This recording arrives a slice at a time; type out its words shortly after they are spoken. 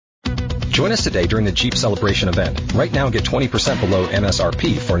Join us today during the Jeep Celebration event. Right now, get 20% below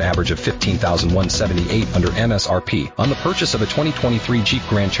MSRP for an average of $15,178 under MSRP on the purchase of a 2023 Jeep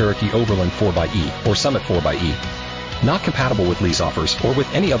Grand Cherokee Overland 4xE or Summit 4xE. Not compatible with lease offers or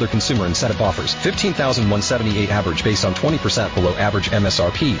with any other consumer incentive offers. $15,178 average based on 20% below average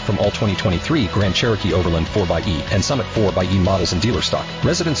MSRP from all 2023 Grand Cherokee Overland 4xE and Summit 4xE models in dealer stock.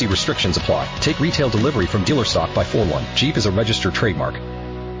 Residency restrictions apply. Take retail delivery from dealer stock by 4/1. Jeep is a registered trademark.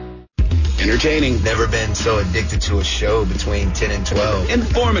 Entertaining. Never been so addicted to a show between 10 and 12.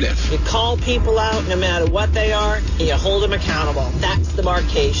 Informative. You call people out no matter what they are, and you hold them accountable. That's the Mark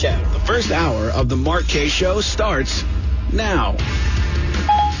Kaye Show. The first hour of the Mark Kaye Show starts now.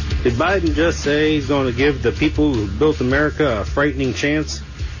 Did Biden just say he's going to give the people who built America a frightening chance?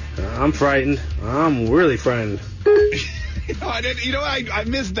 I'm frightened. I'm really frightened. I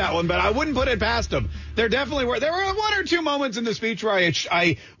missed that one, but I wouldn't put it past him. There were one or two moments in the speech where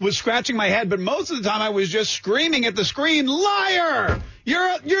I was scratching my head, but most of the time I was just screaming at the screen, "Liar!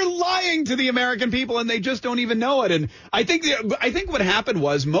 You're lying to the American people," and they just don't even know it. And I think what happened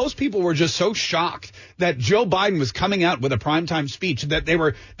was most people were just so shocked that Joe Biden was coming out with a primetime speech that they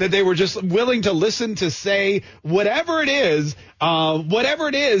were just willing to listen to say whatever it is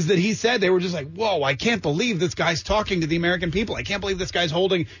that he said. They were just like, "Whoa, I can't believe this guy's talking to the American people. I can't believe this guy's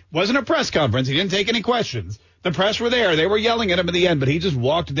wasn't a press conference. He didn't take any questions. The press were there. They were yelling at him at the end, but he just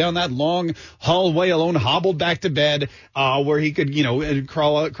walked down that long hallway alone, hobbled back to bed, where he could,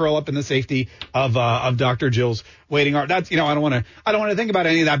 curl up in the safety of Dr. Jill's waiting room. That's, I don't want to think about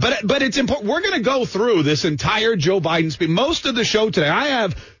any of that, but it's important. We're going to go through this entire Joe Biden speech. Most of the show today, I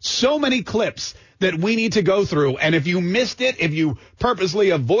have so many clips that we need to go through. And if you missed it, if you purposely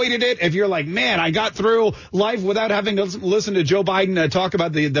avoided it, if you're like, man, I got through life without having to listen to Joe Biden talk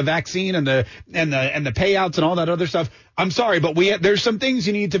about the vaccine and the payouts and all that other stuff, I'm sorry, but there's some things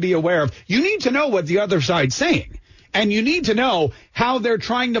you need to be aware of. You need to know what the other side's saying. And you need to know how they're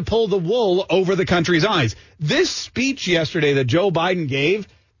trying to pull the wool over the country's eyes. This speech yesterday that Joe Biden gave,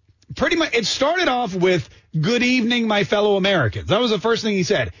 pretty much, it started off with, "Good evening, my fellow Americans." That was the first thing he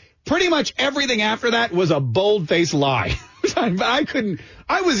said. Pretty much everything after that was a bold-faced lie.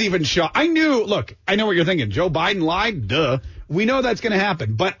 I was even shocked. I know what you're thinking. Joe Biden lied? Duh. We know that's going to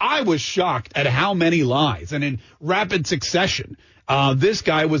happen. But I was shocked at how many lies. And in rapid succession, this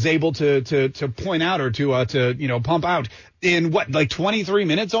guy was able to point out or to pump out in 23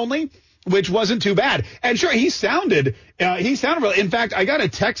 minutes only? Which wasn't too bad. And sure, he sounded real. In fact, I got a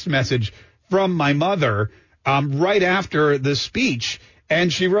text message from my mother right after the speech.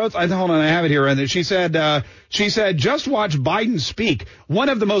 And she wrote, hold on, I have it here. And she said, just watch Biden speak. One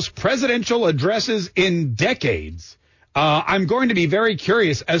of the most presidential addresses in decades. I'm going to be very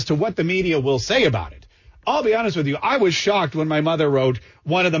curious as to what the media will say about it. I'll be honest with you. I was shocked when my mother wrote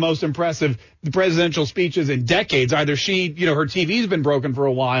one of the most impressive presidential speeches in decades. Either she, her TV's been broken for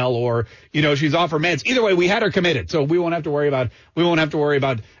a while, or, she's off her meds. Either way, we had her committed. So we won't have to worry about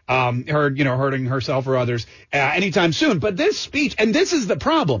her, hurting herself or others anytime soon. But this speech, and this is the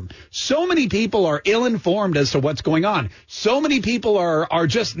problem. So many people are ill-informed as to what's going on. So many people are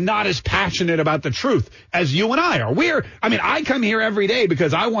just not as passionate about the truth as you and I are. I come here every day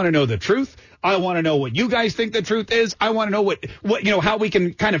because I want to know the truth. I want to know what you guys think the truth is. I want to know what how we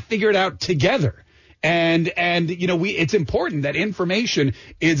can kind of figure it out together. And it's important that information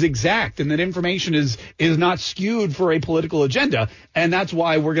is exact and that information is not skewed for a political agenda. And that's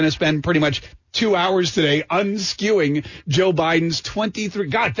why we're going to spend pretty much 2 hours today unskewing Joe Biden's 23.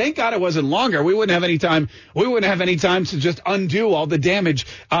 God, thank God it wasn't longer. We wouldn't have any time. We wouldn't have any time to just undo all the damage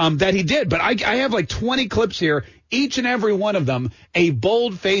that he did. But I have like 20 clips here, each and every one of them a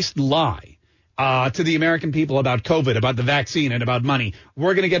bold-faced lie to the American people about COVID, about the vaccine, and about money.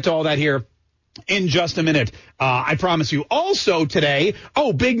 We're going to get to all that here in just a minute. I promise you. Also today,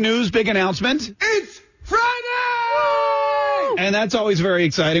 big news, big announcement. It's Friday! And that's always very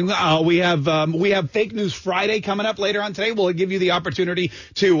exciting. We have Fake News Friday coming up later on today. We'll give you the opportunity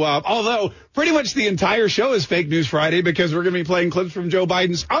to, although pretty much the entire show is Fake News Friday because we're going to be playing clips from Joe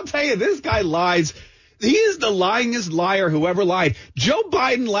Biden's. I'll tell you, this guy lies. He is the lyingest liar who ever lied. Joe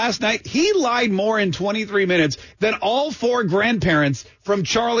Biden last night, he lied more in 23 minutes than all four grandparents from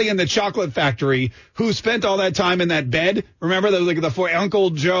Charlie and the Chocolate Factory who spent all that time in that bed. Remember the four, Uncle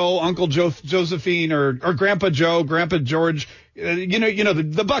Josephine, or Grandpa Joe, Grandpa George,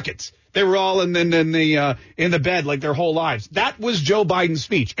 the buckets. They were all in the bed like their whole lives. That was Joe Biden's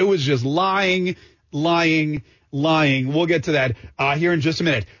speech. It was just lying. We'll get to that here in just a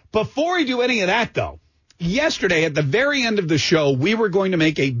minute. Before we do any of that, though, yesterday at the very end of the show, we were going to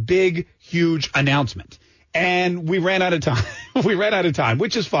make a big, huge announcement. and we ran out of time. We ran out of time,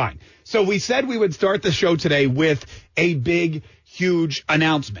 which is fine. So we said we would start the show today with a big, huge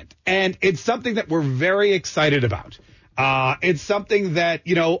announcement. And it's something that we're very excited about. It's something that,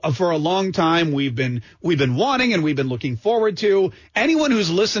 for a long time we've been wanting and we've been looking forward to. Anyone who's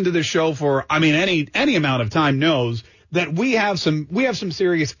listened to the show for, any amount of time knows that we have some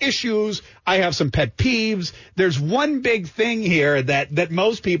serious issues. I have some pet peeves. There's one big thing here that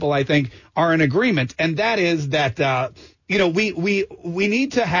most people, I think, are in agreement, and that is that we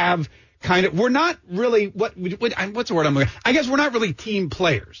need to have we're not really what's the word I guess we're not really team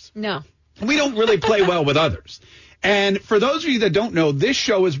players. No. We don't really play well with others. And for those of you that don't know, this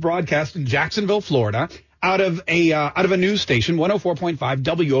show is broadcast in Jacksonville, Florida, out of a news station, 104.5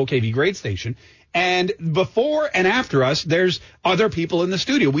 WOKV, great station. And before and after us, there's other people in the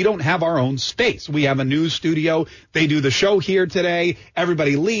studio. We don't have our own space. We have a news studio. They do the show here today.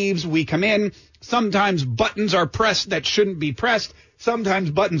 Everybody leaves. We come in. Sometimes buttons are pressed that shouldn't be pressed. Sometimes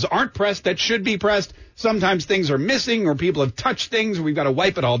buttons aren't pressed that should be pressed. Sometimes things are missing or people have touched things. We've got to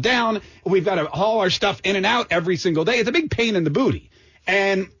wipe it all down. We've got to haul our stuff in and out every single day. It's a big pain in the booty.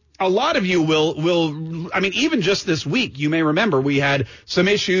 And a lot of you will, even just this week, you may remember we had some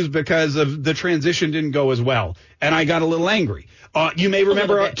issues because of the transition didn't go as well. And I got a little angry. You may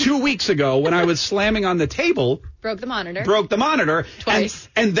remember 2 weeks ago when I was slamming on the table. Broke the monitor. Twice.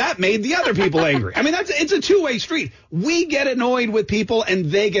 And that made the other people angry. It's a two-way street. We get annoyed with people and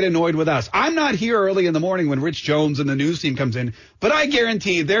they get annoyed with us. I'm not here early in the morning when Rich Jones and the news team comes in, but I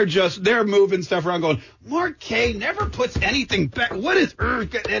guarantee they're moving stuff around going, Mark K never puts anything back. What is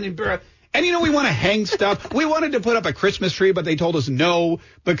And we want to hang stuff. We wanted to put up a Christmas tree, but they told us no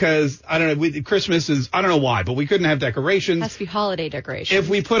because, I don't know, Christmas is, I don't know why, but we couldn't have decorations. It has to be holiday decorations. If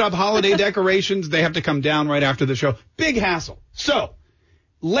we put up holiday decorations, they have to come down right after the show. Big hassle. So,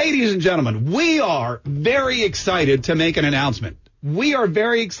 ladies and gentlemen, we are very excited to make an announcement. We are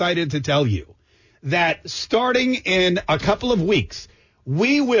very excited to tell you that starting in a couple of weeks,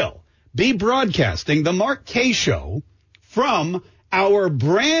 we will be broadcasting the Mark K Show from our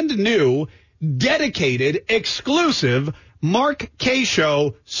brand new, dedicated, exclusive Mark K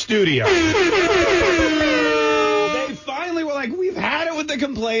Show studio. They finally were like, we've had it with the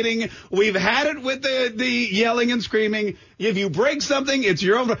complaining. We've had it with the yelling and screaming. If you break something, it's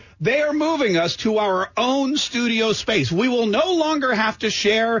your own. They are moving us to our own studio space. We will no longer have to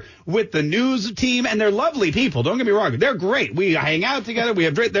share with the news team, and they're lovely people. Don't get me wrong. They're great. We hang out together.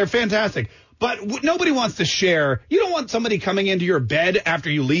 They're fantastic. But nobody wants to share. You don't want somebody coming into your bed after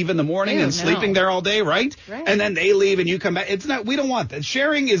you leave in the morning and sleeping there all day, right? And then they leave and you come back. We don't want that.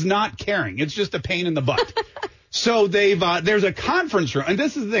 Sharing is not caring. It's just a pain in the butt. So there's a conference room, and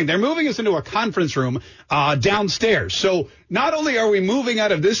this is the thing. They're moving us into a conference room downstairs. So not only are we moving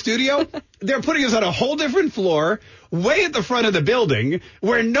out of this studio, they're putting us on a whole different floor, way at the front of the building,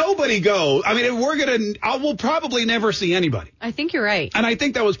 where nobody goes. We'll probably never see anybody. I think you're right. And I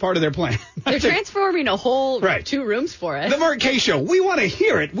think that was part of their plan. They're transforming a whole 2 rooms for us. The Mark K Show. We want to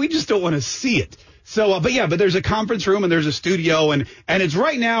hear it. We just don't want to see it. So, but there's a conference room and there's a studio and it's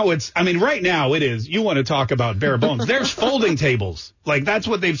right now it is, you want to talk about bare bones. There's folding tables. Like that's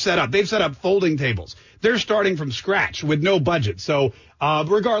what they've set up. They've set up folding tables. They're starting from scratch with no budget. So,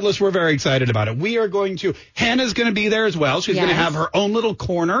 regardless, we're very excited about it. Hannah's going to be there as well. She's going to have her own little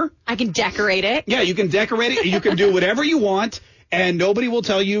corner. I can decorate it. Yeah, you can decorate it. You can do whatever you want. And nobody will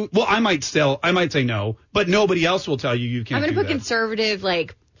tell you, well, I might say no, but nobody else will tell you can't do that. I'm going to put conservative,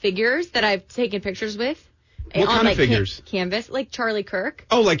 figures that I've taken pictures with. What kind of figures? Canvas, like Charlie Kirk.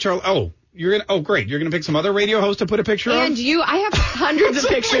 Oh, like Charlie. Oh, great. You're going to pick some other radio host to put a picture of? And I have hundreds of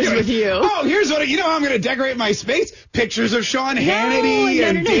pictures with you. Oh, here's how I'm going to decorate my space. Pictures of Sean Hannity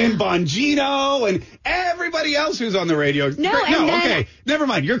and Dan Bongino and everybody else who's on the radio. Okay. Never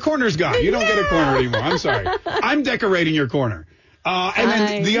mind. Your corner's gone. You don't get a corner anymore. I'm sorry. I'm decorating your corner. And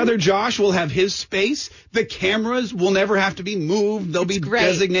then the other Josh will have his space. The cameras will never have to be moved. They'll be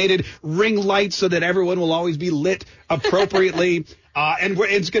designated ring lights so that everyone will always be lit appropriately. And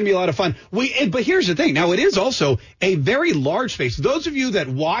it's going to be a lot of fun. But here's the thing. Now, it is also a very large space. Those of you that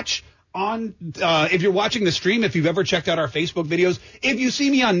watch if you're watching the stream, if you've ever checked out our Facebook videos, if you see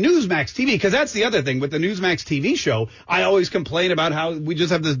me on Newsmax TV, because that's the other thing with the Newsmax TV show, I always complain about how we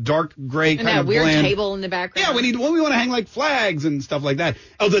just have this dark gray kind of weird bland table in the background. Yeah, we want to hang like flags and stuff like that.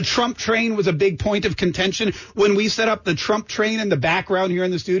 Oh, the Trump train was a big point of contention. When we set up the Trump train in the background here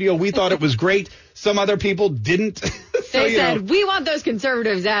in the studio, we thought it was great. Some other people didn't. They said, we want those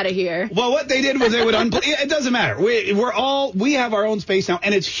conservatives out of here. Well, what they did was they would it doesn't matter. We have our own space now,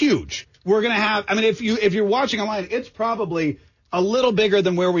 and it's huge. We're going to have, if you're watching online, it's probably a little bigger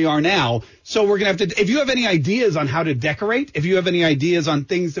than where we are now. So we're going to have to, if you have any ideas on how to decorate, if you have any ideas on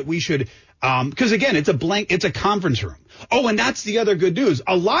things that we should, because again, it's a conference room. Oh, and that's the other good news.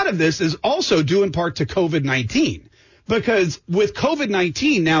 A lot of this is also due in part to COVID-19. Because with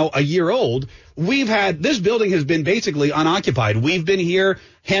COVID-19 now a year old, this building has been basically unoccupied. We've been here,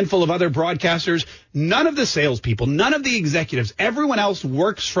 handful of other broadcasters, none of the salespeople, none of the executives, everyone else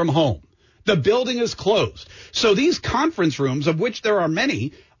works from home. The building is closed. So these conference rooms, of which there are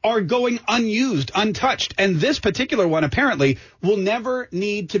many, are going unused, untouched. And this particular one apparently will never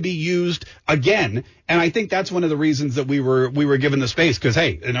need to be used again. And I think that's one of the reasons that we were given the space, because,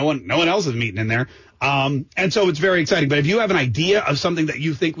 hey, no one else is meeting in there. And so it's very exciting. But if you have an idea of something that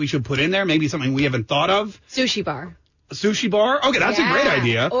you think we should put in there, maybe something we haven't thought of. Sushi bar. A sushi bar? Okay, that's a great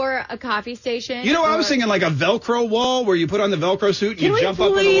idea. Or a coffee station. You know, I was thinking like a Velcro wall where you put on the Velcro suit and you jump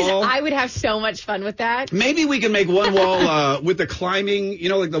up on the wall. I would have so much fun with that. Maybe we can make one wall with the climbing, you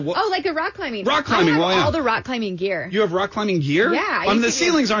know, like the... like the rock climbing. Rock climbing wall, yeah. All the rock climbing gear. You have rock climbing gear? Yeah. The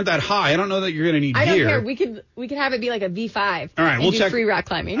ceilings aren't that high. I don't know that you're going to need gear. I don't care. We could have it be like a V5. All right, we'll check. Free rock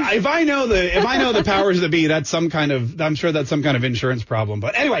climbing. If I know the powers that be, I'm sure that's some kind of insurance problem.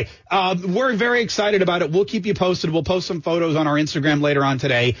 But anyway, we're very excited about it. We'll keep you posted. We'll post some photos on our Instagram later on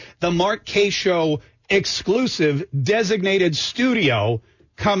today. The Mark K Show exclusive designated studio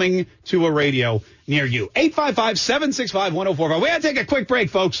coming to a radio near you. 855-765-1045. We got to take a quick break,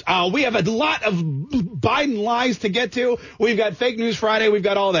 folks. We have a lot of Biden lies to get to. We've got Fake News Friday. We've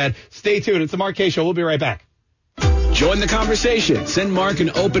got all that. Stay tuned. It's the Mark K Show. We'll be right back. Join the conversation. Send Mark an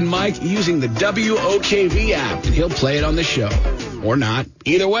open mic using the WOKV app, and he'll play it on the show. Or not.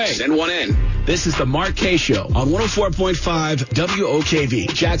 Either way, send one in. This is the Mark K Show on 104.5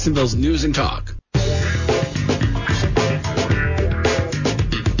 WOKV, Jacksonville's News and Talk.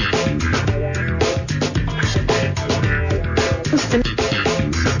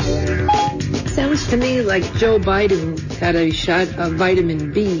 Sounds to me like Joe Biden had a shot of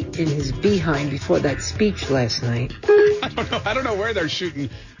vitamin B in his behind before that speech last night. I don't know where they're shooting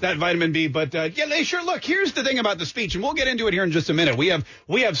that vitamin B, but yeah, they sure look. Here's the thing about the speech, and we'll get into it here in just a minute. We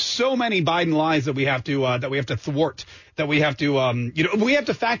have so many Biden lies that we have to thwart. That we have to, we have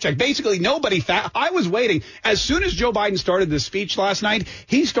to fact check. Basically, I was waiting. As soon as Joe Biden started this speech last night,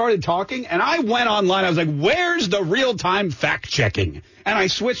 he started talking, and I went online. I was like, where's the real-time fact checking? And I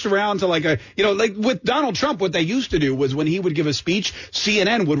switched around to like with Donald Trump, what they used to do was when he would give a speech,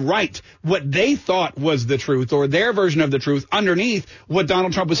 CNN would write what they thought was the truth or their version of the truth underneath what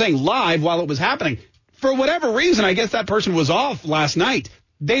Donald Trump was saying live while it was happening. For whatever reason, I guess that person was off last night.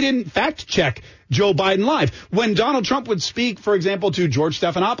 They didn't fact check Joe Biden live. When Donald Trump would speak, for example, to George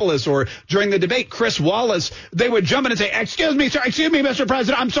Stephanopoulos or during the debate, Chris Wallace, they would jump in and say, excuse me, Mr.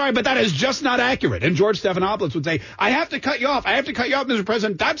 President, I'm sorry, but that is just not accurate. And George Stephanopoulos would say, I have to cut you off, Mr.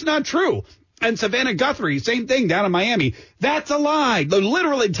 President. That's not true. And Savannah Guthrie, same thing down in Miami. That's a lie. They're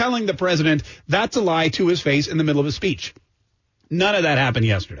literally telling the president that's a lie to his face in the middle of a speech. None of that happened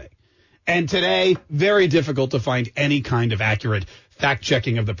yesterday. And today, very difficult to find any kind of accurate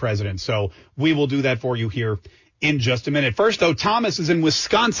fact-checking of the president. So we will do that for you here in just a minute. First, though, Thomas is in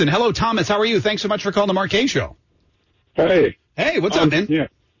Wisconsin. Hello, Thomas. How are you? Thanks so much for calling the Mark K Show. Hey. Hey, what's up, man? Yeah,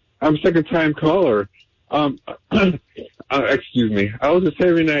 I'm a second-time caller. Excuse me. I was just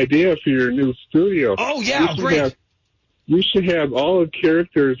having an idea for your new studio. Oh, yeah, great. You should have all the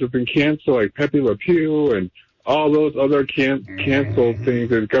characters who have been canceled, like Pepe Le Pew and all those other canceled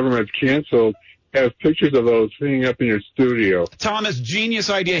things that the government's canceled, have pictures of those hanging up in your studio. Thomas, genius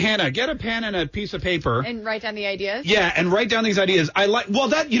idea. Hannah, get a pen and a piece of paper. And write down the ideas? Yeah, and write down these ideas.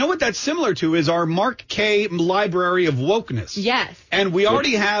 You know what that's similar to is our Mark K Library of Wokeness. Yes. And we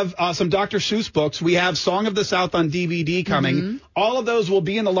already have some Dr. Seuss books. We have Song of the South on DVD coming. Mm-hmm. All of those will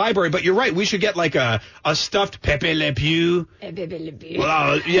be in the library, but you're right. We should get like a stuffed Pepe Le Pew. Pepe Le Pew.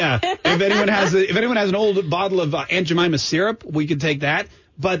 Well, yeah. If anyone has an old bottle of Aunt Jemima syrup, we could take that.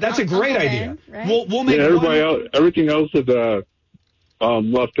 But that's a great idea. Right? We'll make everything else is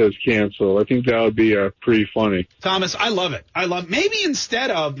left as canceled. I think that would be pretty funny. Thomas, I love it.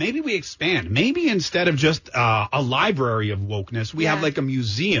 Maybe we expand. Maybe instead of just a library of wokeness, we have like a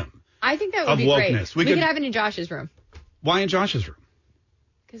museum. I think that would be wokeness. Great. We could have it in Josh's room. Why in Josh's room?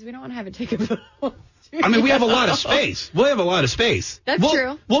 Because we don't want to have it take up. I mean, we have a lot of space. We'll have a lot of space. That's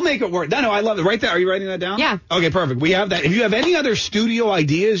true. We'll make it work. No, I love it. Right there. Are you writing that down? Yeah. Okay, perfect. We have that. If you have any other studio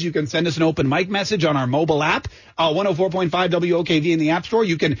ideas, you can send us an open mic message on our mobile app, 104.5 WOKV in the App Store.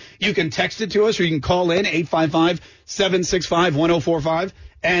 You can text it to us or you can call in 855-765-1045.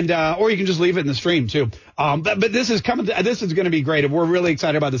 And or you can just leave it in the stream too. But this is coming. This is going to be great. We're really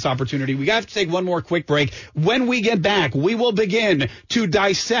excited about this opportunity. We have to take one more quick break. When we get back, we will begin to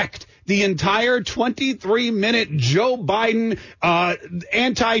dissect the entire 23-minute Joe Biden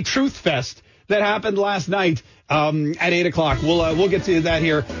anti-truth fest that happened last night at 8 o'clock. We'll get to that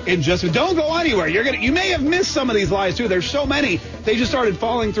here in just a minute. Don't go anywhere. You may have missed some of these lies, too. There's so many. They just started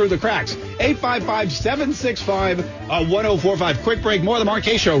falling through the cracks. 855-765-1045. Quick break. More of the Mark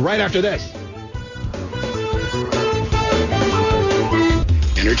Kaye Show right after this.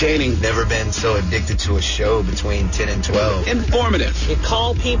 Entertaining. Never been so addicted to a show between 10 and 12. Informative. You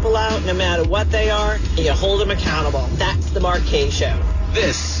call people out no matter what they are, and you hold them accountable. That's the Mark Kaye Show.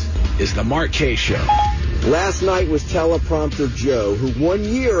 This is the Mark Kaye Show. Last night was Teleprompter Joe, who 1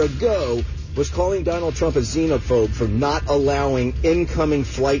 year ago was calling Donald Trump a xenophobe for not allowing incoming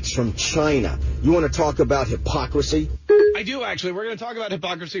flights from China. You want to talk about hypocrisy? I do, actually. We're going to talk about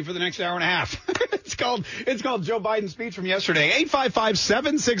hypocrisy for the next hour and a half. It's called Joe Biden's speech from yesterday.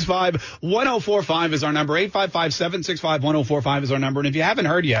 855-765-1045 is our number. 855-765-1045 is our number. And if you haven't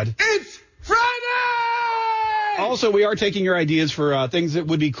heard yet, It's Friday! Also, we are taking your ideas for things that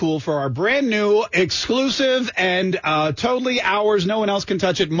would be cool for our brand new, exclusive, and totally ours, no one else can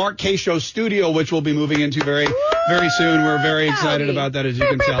touch it, Mark Kaye Show studio, which we'll be moving into very, very soon. We're very excited about that, as you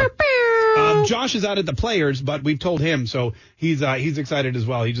can tell. Josh is out at the Players, but we've told him, so he's excited as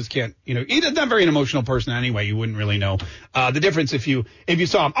well. He just can't, he's not very an emotional person anyway. You wouldn't really know the difference if you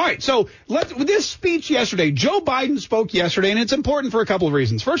saw him. All right, so this speech yesterday, Joe Biden spoke yesterday, and it's important for a couple of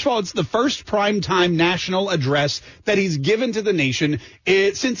reasons. First of all, it's the first primetime national address that he's given to the nation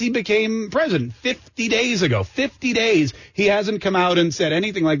since he became president 50 days ago. 50 days he hasn't come out and said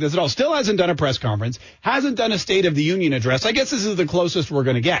anything like this at all. Still hasn't done a press conference, hasn't done a State of the Union address. I guess this is the closest we're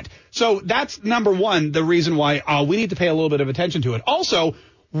going to get. So that's number one, the reason why we need to pay a little bit of attention to it. Also,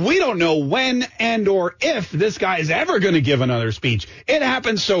 we don't know when and or if this guy is ever going to give another speech. It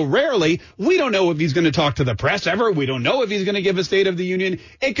happens so rarely. We don't know if he's going to talk to the press ever. We don't know if he's going to give a State of the Union.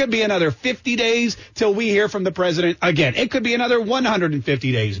 It could be another 50 days till we hear from the president again. It could be another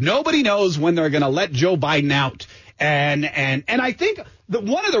 150 days. Nobody knows when they're going to let Joe Biden out. And I think that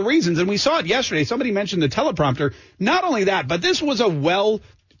one of the reasons, and we saw it yesterday, somebody mentioned the teleprompter. Not only that, but this was a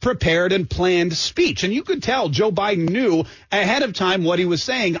well-prepared and planned speech. And you could tell Joe Biden knew ahead of time what he was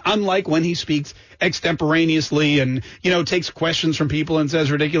saying, unlike when he speaks extemporaneously and, takes questions from people and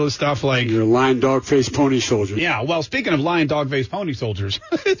says ridiculous stuff like, "You're a lying dog-faced pony soldier." Yeah, well, speaking of lying dog-faced pony soldiers,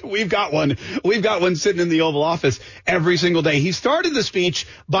 we've got one sitting in the Oval Office every single day. He started the speech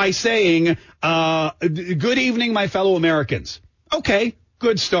by saying, "Good evening, my fellow Americans." Okay,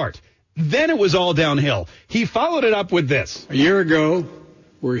 good start. Then it was all downhill. He followed it up with this. A year ago,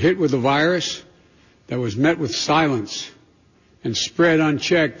 we were hit with a virus that was met with silence and spread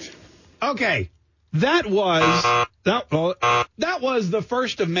unchecked. Okay, that was the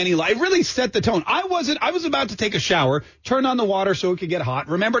first of many lies. It really set the tone. I was about to take a shower, turn on the water so it could get hot,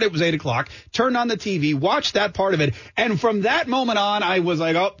 remembered it was 8 o'clock, turned on the TV, watched that part of it, and from that moment on, I was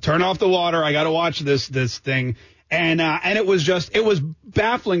like, oh, turn off the water, I got to watch this thing. And it was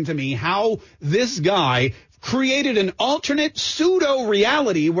baffling to me how this guy created an alternate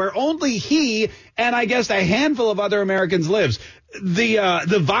pseudo-reality where only he and I guess a handful of other Americans lives.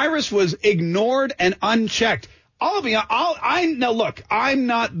 The virus was ignored and unchecked. All of you, I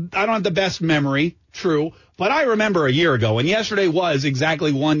don't have the best memory, true, but I remember a year ago, and yesterday was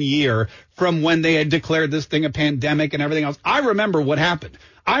exactly 1 year from when they had declared this thing a pandemic and everything else. I remember what happened.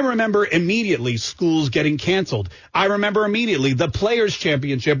 I remember immediately schools getting canceled. I remember immediately the Players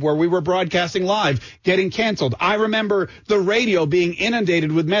Championship where we were broadcasting live getting canceled. I remember the radio being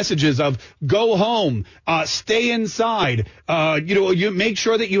inundated with messages of go home, stay inside, you make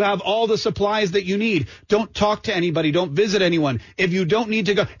sure that you have all the supplies that you need. Don't talk to anybody. Don't visit anyone. If you don't need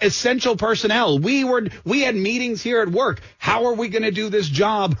to go, essential personnel. We had meetings here at work. How are we going to do this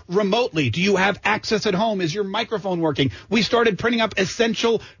job remotely? Do you have access at home? Is your microphone working? We started printing up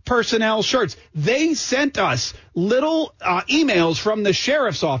essential personnel shirts. They sent us little emails from the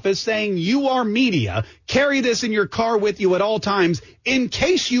sheriff's office saying, you are media. Carry this in your car with you at all times in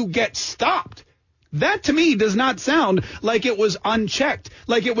case you get stopped. That, to me, does not sound like it was unchecked,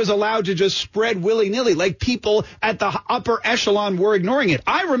 like it was allowed to just spread willy-nilly, like people at the upper echelon were ignoring it.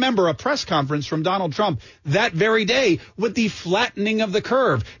 I remember a press conference from Donald Trump that very day with the flattening of the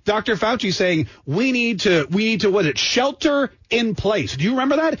curve. Dr. Fauci saying, we need to shelter in place. Do you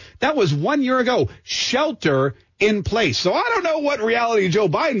remember that? That was 1 year ago. Shelter in place. So I don't know what reality Joe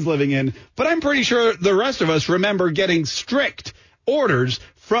Biden's living in, but I'm pretty sure the rest of us remember getting strict orders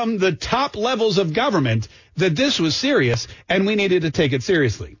from the top levels of government that this was serious and we needed to take it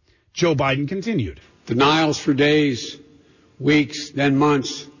seriously. Joe Biden continued. Denials for days, weeks, then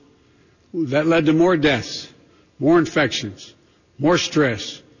months. That led to more deaths, more infections, more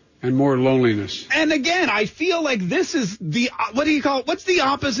stress, and more loneliness. And again, I feel like this is what's the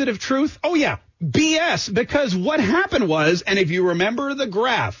opposite of truth? Oh, yeah, BS. Because what happened was, and if you remember the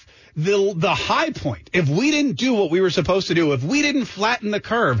graph, the high point, if we didn't do what we were supposed to do, if we didn't flatten the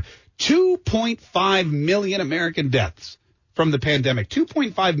curve, 2.5 million American deaths from the pandemic,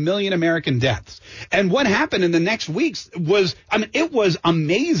 2.5 million American deaths. And what happened in the next weeks was, it was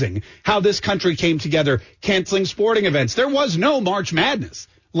amazing how this country came together, canceling sporting events. There was no March Madness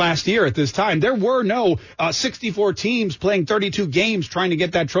last year at this time. There were no 64 teams playing 32 games trying to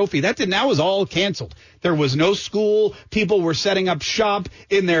get that trophy. That was all canceled. There was no school. People were setting up shop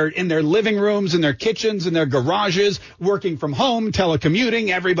in their living rooms, in their kitchens, in their garages, working from home, telecommuting.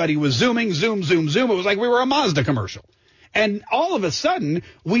 Everybody was Zooming, Zoom. It was like we were a Mazda commercial. And all of a sudden,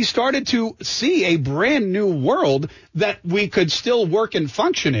 we started to see a brand new world that we could still work and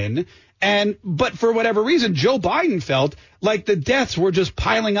function in. But for whatever reason, Joe Biden felt like the deaths were just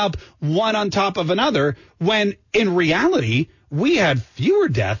piling up one on top of another, when in reality, we had fewer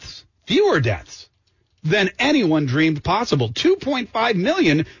deaths than anyone dreamed possible. 2.5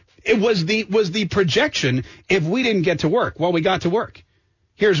 million. It was the projection if we didn't get to work. Well, we got to work.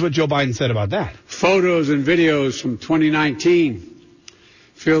 Here's what Joe Biden said about that. Photos and videos from 2019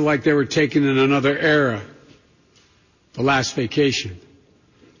 feel like they were taken in another era. The last vacation,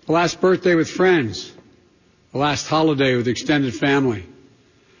 the last birthday with friends, the last holiday with extended family.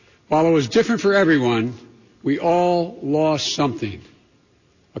 While it was different for everyone, we all lost something.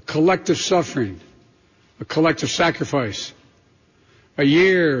 A collective suffering, a collective sacrifice. A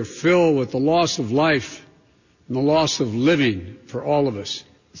year filled with the loss of life and the loss of living for all of us.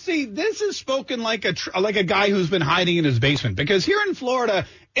 See, this is spoken like a guy who's been hiding in his basement, because here in Florida,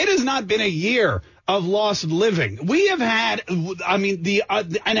 it has not been a year of lost living. We have had,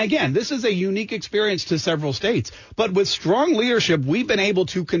 and again, this is a unique experience to several states, but with strong leadership, we've been able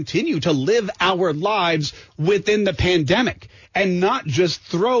to continue to live our lives within the pandemic and not just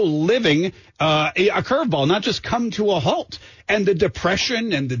throw living a curveball, not just come to a halt. And the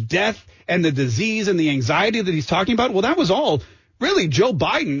depression and the death and the disease and the anxiety that he's talking about, well, that was all really Joe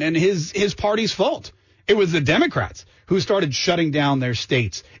Biden and his party's fault. It was the Democrats who started shutting down their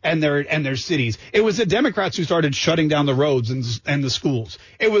states and their cities. It was the Democrats who started shutting down the roads and the schools.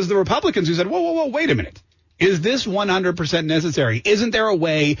 It was the Republicans who said, whoa, wait a minute. Is this 100% necessary? Isn't there a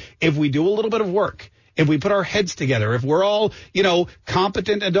way, if we do a little bit of work, if we put our heads together, if we're all,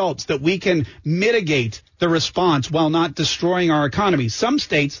 competent adults, that we can mitigate the response while not destroying our economy? Some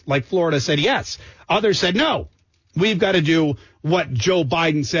states, like Florida, said yes. Others said no. We've got to do what Joe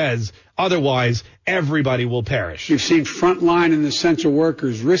Biden says. Otherwise, everybody will perish. We've seen frontline and essential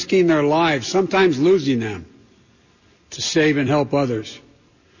workers risking their lives, sometimes losing them, to save and help others.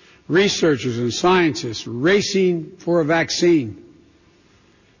 Researchers and scientists racing for a vaccine.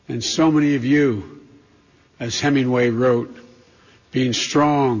 And so many of you, as Hemingway wrote, being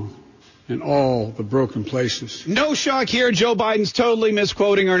strong in all the broken places. No shock here. Joe Biden's totally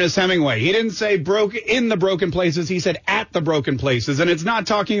misquoting Ernest Hemingway. He didn't say in the broken places. He said at the broken places. And it's not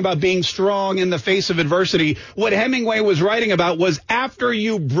talking about being strong in the face of adversity. What Hemingway was writing about was after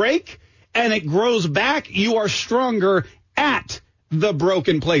you break and it grows back, you are stronger at the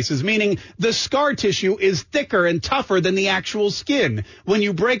broken places, meaning the scar tissue is thicker and tougher than the actual skin. When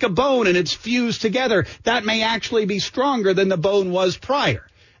you break a bone and it's fused together, that may actually be stronger than the bone was prior.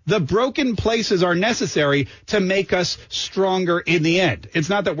 The broken places are necessary to make us stronger in the end. It's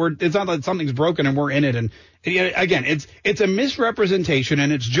not that something's broken and we're in it. And again, it's a misrepresentation,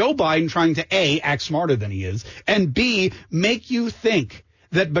 and it's Joe Biden trying to A, act smarter than he is, and B, make you think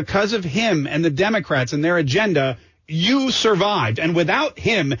that because of him and the Democrats and their agenda, you survived. And without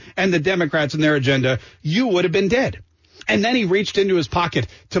him and the Democrats and their agenda, you would have been dead. And then he reached into his pocket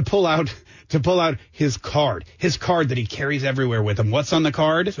to pull out his card that he carries everywhere with him. What's on the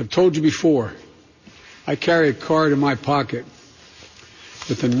card? As I've told you before, I carry a card in my pocket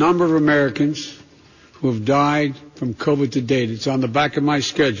with the number of Americans who have died from COVID to date. It's on the back of my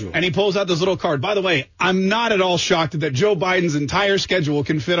schedule. And he pulls out this little card. By the way, I'm not at all shocked that Joe Biden's entire schedule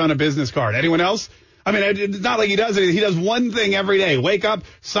can fit on a business card. Anyone else? I mean, it's not like he does anything. He does one thing every day. Wake up,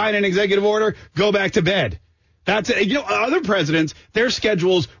 sign an executive order, go back to bed. That's it. You know, other presidents, their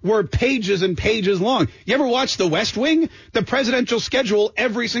schedules were pages and pages long. You ever watch The West Wing? The presidential schedule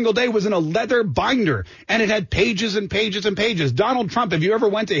every single day was in a leather binder, and it had pages and pages and pages. Donald Trump, if you ever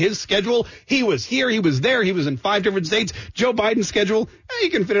went to his schedule, he was here, he was there, he was in 5 different states. Joe Biden's schedule, you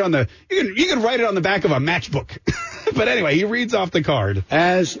can fit it you can write it on the back of a matchbook. But anyway, he reads off the card.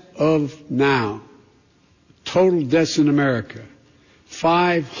 As of now, total deaths in America,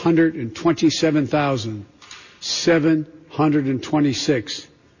 527,726.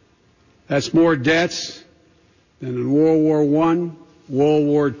 That's more deaths than in World War I, World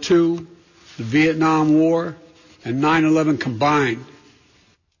War II, the Vietnam War, and 9/11 combined.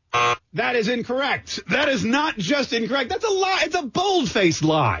 That is incorrect. That is not just incorrect. That's a lie. It's a bold-faced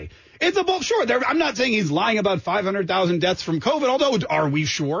lie. It's a bold. Sure, I'm not saying he's lying about 500,000 deaths from COVID, although are we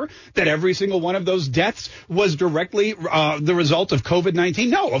sure that every single one of those deaths was directly the result of COVID-19?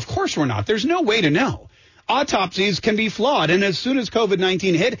 No, of course we're not. There's no way to know. Autopsies can be flawed, and as soon as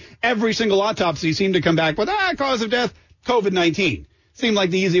COVID-19 hit, every single autopsy seemed to come back with, cause of death, COVID-19. Seemed like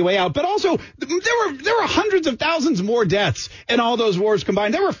the easy way out. But also, there were hundreds of thousands more deaths in all those wars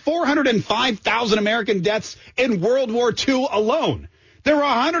combined. There were 405,000 American deaths in World War II alone. There were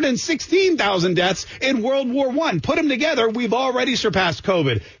 116,000 deaths in World War I. Put them together, we've already surpassed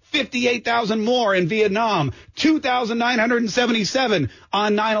COVID. 58,000 more in Vietnam, 2,977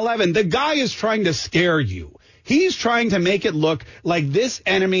 on 9/11. The guy is trying to scare you. He's trying to make it look like this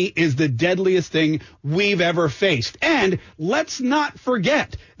enemy is the deadliest thing we've ever faced. And let's not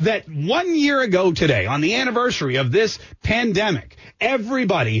forget that 1 year ago today, on the anniversary of this pandemic,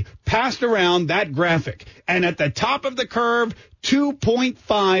 everybody passed around that graphic. And at the top of the curve,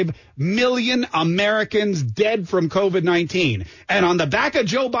 2.5 million Americans dead from COVID-19. And on the back of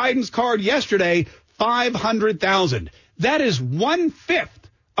Joe Biden's card yesterday, 500,000. That is 1/5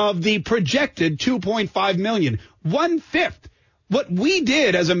 of the projected 2.5 million. 1/5. What we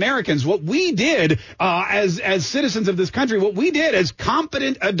did as Americans, what we did as citizens of this country, what we did as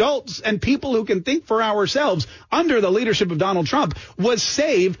competent adults and people who can think for ourselves under the leadership of Donald Trump was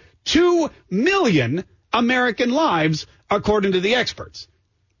save 2 million American lives, according to the experts.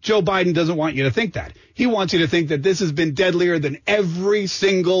 Joe Biden doesn't want you to think that. He wants you to think that this has been deadlier than every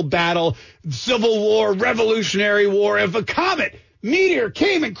single battle, Civil War, Revolutionary War. If a meteor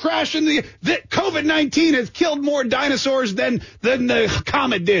came and crashed in that COVID-19 has killed more dinosaurs than the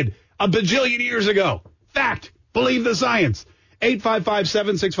comet did a bajillion years ago. Fact. Believe the science.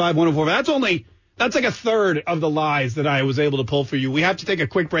 855-765-1045. That's like a third of the lies that I was able to pull for you. We have to take a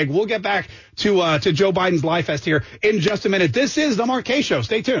quick break. We'll get back to Joe Biden's Lie Fest here in just a minute. This is the Mark Kaye Show.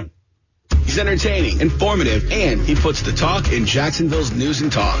 Stay tuned. He's entertaining, informative, and he puts the talk in Jacksonville's news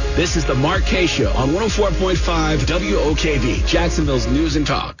and talk. This is the Mark Kaye Show on 104.5 WOKV, Jacksonville's news and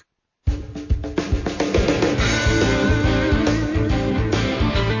talk.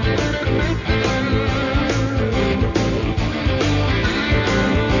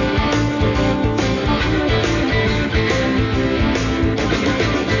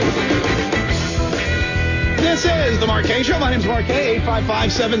 This is the Mark Kaye Show. My name's Mark Kaye,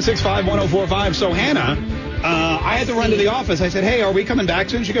 855-765-1045. So, Hannah, I had to run to the office. I said, hey, are we coming back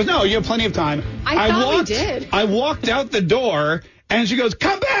soon? She goes, no, you have plenty of time. I thought we did. I walked out the door, and she goes,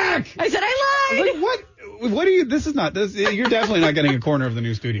 come back! I said, I lied! I was like, what are you, you're definitely not getting a corner of the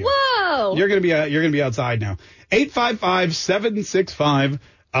new studio. Whoa! You're going to be outside now.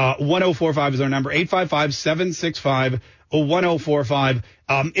 855-765-1045 is our number. 855-765-1045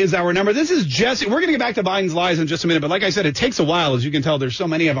 is our number. This is Jesse. We're going to get back to Biden's lies in just a minute, but like I said, it takes a while. As you can tell, there's so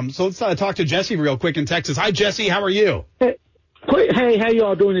many of them. So let's talk to Jesse real quick in Texas. Hi, Jesse. How are you? Hey, how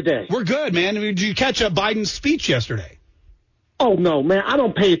y'all doing today? We're good, man. Did you catch Biden's speech yesterday? Oh, no, man. I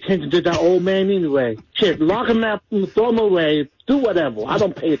don't pay attention to that old man anyway. Shit, lock him up and throw him away. Do whatever. I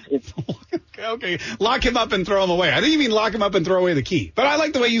don't pay attention. Okay. Lock him up and throw him away. I think you mean lock him up and throw away the key. But I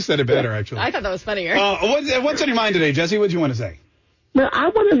like the way you said it better, actually. I thought that was funnier. What's on your mind today, Jesse? What do you want to say? Man, I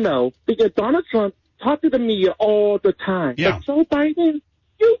want to know, because Donald Trump talks to the media all the time. Yeah. But Joe Biden,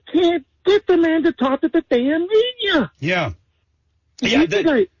 you can't get the man to talk to the damn media. Yeah. He's like,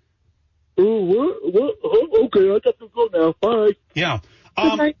 okay, I got to go now. Bye. Yeah.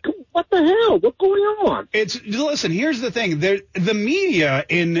 Like, what the hell? What's going on? Listen, here's the thing. The media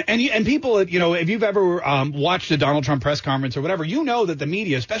and people, if you've ever watched a Donald Trump press conference or whatever, you know that the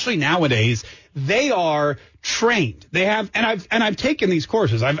media, especially nowadays, they are trained. They have, and I've taken these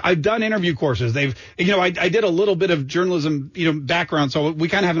courses. I've done interview courses. I did a little bit of journalism, background, so we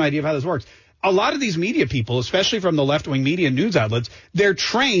kind of have an idea of how this works. A lot of these media people, especially from the left-wing media news outlets, they're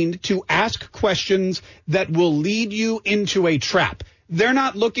trained to ask questions that will lead you into a trap. they're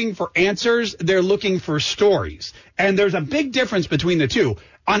not looking for answers. They're looking for stories. And there's a big difference between the two.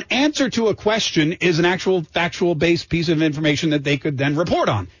 An answer to a question is an actual factual-based piece of information that they could then report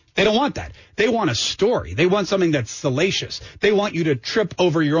on. They don't want that. They want a story. They want something that's salacious. They want you to trip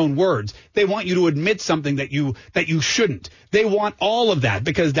over your own words. They want you to admit something that you shouldn't. They want all of that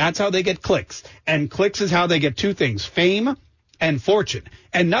because that's how they get clicks. And clicks is how they get two things, fame and fortune.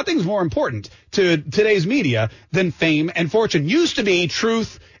 And nothing's more important to today's media than fame and fortune. Used to be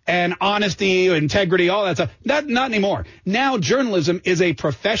truth and honesty, integrity, all that stuff. Not anymore. Now journalism is a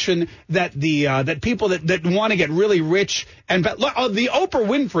profession that that people that want to get really rich and the Oprah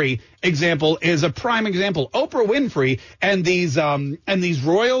Winfrey example is a prime example. Oprah Winfrey and these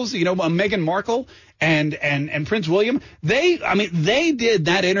royals, Meghan Markle and Prince William, they did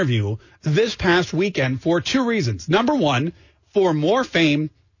that interview this past weekend for two reasons. Number one, for more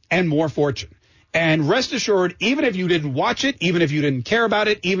fame and more fortune. And rest assured, even if you didn't watch it, even if you didn't care about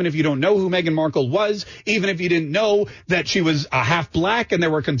it, even if you don't know who Meghan Markle was, even if you didn't know that she was half black and there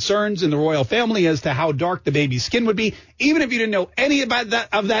were concerns in the royal family as to how dark the baby's skin would be, even if you didn't know any about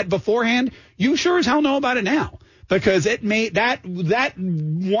that beforehand, you sure as hell know about it now. Because it made that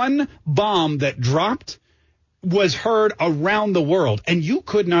one bomb that dropped was heard around the world, and you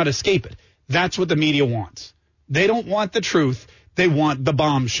could not escape it. That's what the media wants. They don't want the truth. They want the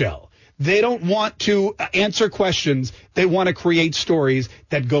bombshell. They don't want to answer questions. They want to create stories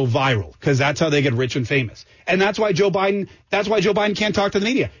that go viral because that's how they get rich and famous. And that's why Joe Biden can't talk to the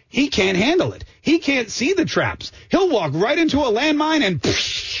media. He can't handle it. He can't see the traps. He'll walk right into a landmine and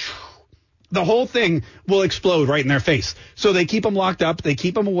the whole thing will explode right in their face. So they keep him locked up. They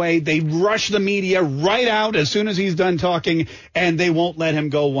keep him away. They rush the media right out as soon as he's done talking, and they won't let him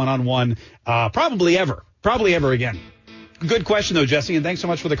go one-on-one probably ever again. Good question, though, Jesse, and thanks so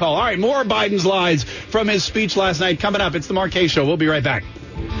much for the call. All right, more Biden's lies from his speech last night coming up. It's the Mark Kaye Show. We'll be right back.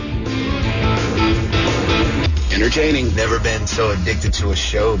 Entertaining. Never been so addicted to a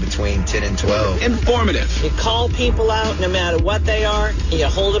show between 10 and 12. Informative. You call people out no matter what they are, and you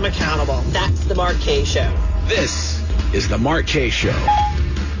hold them accountable. That's the Mark Kaye Show. This is the Mark Kaye Show.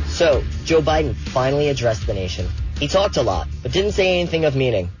 So, Joe Biden finally addressed the nation. He talked a lot, but didn't say anything of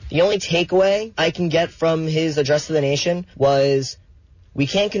meaning. The only takeaway I can get from his address to the nation was, we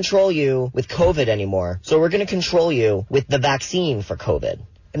can't control you with COVID anymore, so we're going to control you with the vaccine for COVID.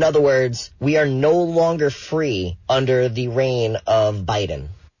 In other words, we are no longer free under the reign of Biden.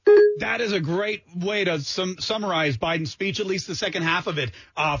 That is a great way to summarize Biden's speech, at least the second half of it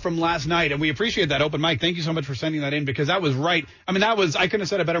from last night. And we appreciate that, Open Mike. Thank you so much for sending that in because that was right. I couldn't have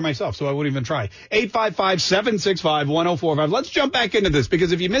said it better myself, so I wouldn't even try. 855-765-1045. Let's jump back into this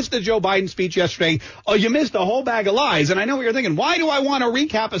because if you missed the Joe Biden speech yesterday, you missed a whole bag of lies. And I know what you're thinking. Why do I want to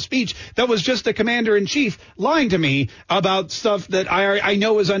recap a speech that was just the commander-in-chief lying to me about stuff that I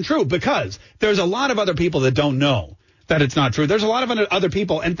know is untrue? Because there's a lot of other people that don't know that it's not true. There's a lot of other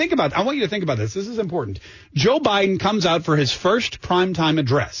people. And I want you to think about this. This is important. Joe Biden comes out for his first primetime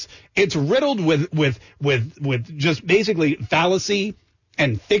address. It's riddled with just basically fallacy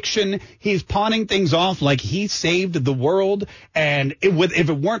and fiction. He's pawning things off like he saved the world. And if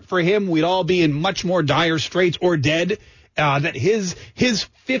it weren't for him, we'd all be in much more dire straits or dead. That his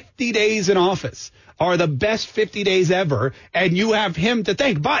 50 days in office are the best 50 days ever. And you have him to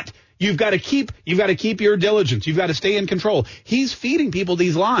thank. But you've got to keep your diligence. You've got to stay in control. He's feeding people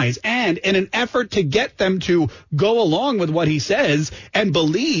these lies, and in an effort to get them to go along with what he says and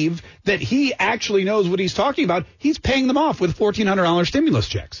believe that he actually knows what he's talking about, he's paying them off with $1,400 stimulus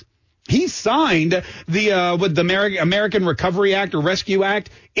checks. He signed with the American Recovery Act or Rescue Act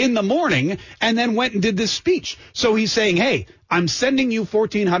in the morning and then went and did this speech. So he's saying, hey, I'm sending you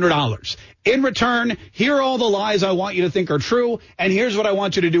 $1,400. In return, here are all the lies I want you to think are true, and here's what I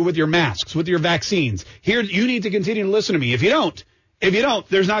want you to do with your masks, with your vaccines. Here, you need to continue to listen to me. If you don't,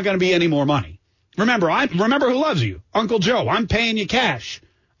 there's not going to be any more money. Remember who loves you, Uncle Joe. I'm paying you cash.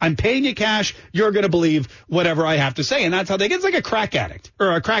 You're going to believe whatever I have to say. And that's how they get. It's like a crack addict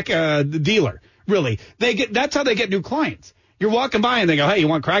or a crack dealer, really. That's how they get new clients. You're walking by and they go, hey, you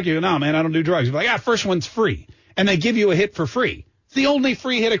want crack? You go, no, man, I don't do drugs. You're like, first one's free. And they give you a hit for free. It's the only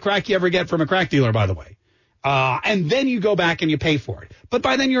free hit of crack you ever get from a crack dealer, by the way. And then you go back and you pay for it. But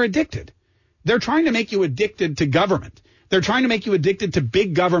by then you're addicted. They're trying to make you addicted to government. They're trying to make you addicted to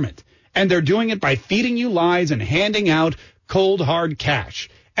big government. And they're doing it by feeding you lies and handing out cold, hard cash.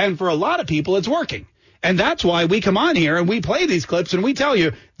 And for a lot of people, it's working. And that's why we come on here and we play these clips and we tell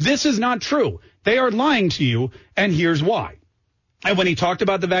you this is not true. They are lying to you, and here's why. And when he talked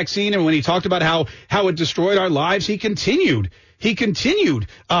about the vaccine and when he talked about how it destroyed our lives, he continued he continued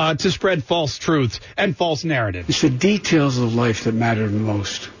to spread false truths and false narratives. It's the details of life that matter the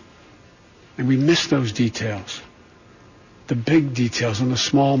most. And we miss those details. The big details and the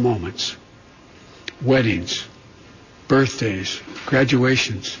small moments. Weddings, birthdays,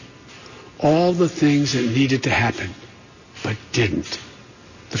 graduations. All the things that needed to happen, but didn't.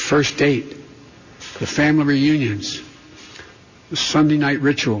 The first date, the family reunions, the Sunday night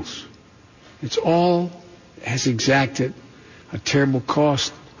rituals. It's all has exacted a terrible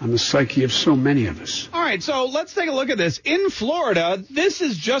cost on the psyche of so many of us. All right, so let's take a look at this. In Florida, this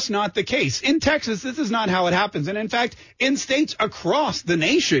is just not the case. In Texas, this is not how it happens. And in fact, in states across the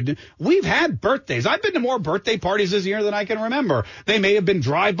nation, we've had birthdays. I've been to more birthday parties this year than I can remember. They may have been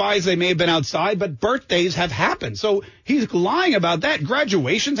drive-bys, they may have been outside, but birthdays have happened. So he's lying about that.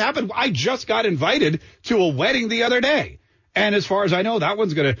 Graduations happen. I just got invited to a wedding the other day. And as far as I know, that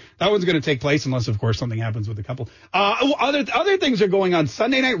one's gonna take place unless, of course, something happens with the couple. Other things are going on.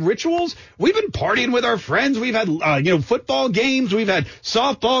 Sunday night rituals. We've been partying with our friends. We've had football games. We've had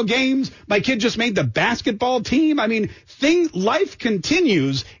softball games. My kid just made the basketball team. I mean, life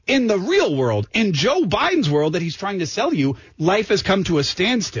continues in the real world. In Joe Biden's world that he's trying to sell you, life has come to a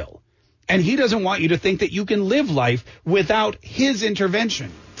standstill. And he doesn't want you to think that you can live life without his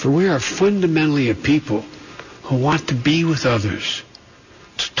intervention. For we are fundamentally a people who want to be with others,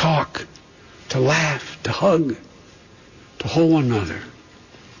 to talk, to laugh, to hug, to hold one another.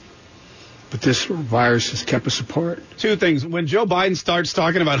 But this virus has kept us apart. Two things. When Joe Biden starts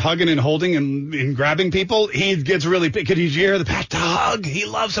talking about hugging and holding and grabbing people, he gets really big. Did you hear the to hug? He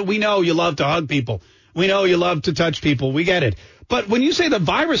loves it. We know you love to hug people. We know you love to touch people. We get it. But when you say the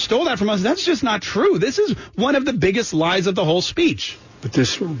virus stole that from us, that's just not true. This is one of the biggest lies of the whole speech. But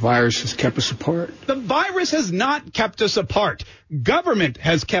this virus has kept us apart. The virus has not kept us apart. Government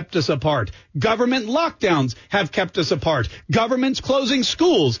has kept us apart. Government lockdowns have kept us apart. Governments closing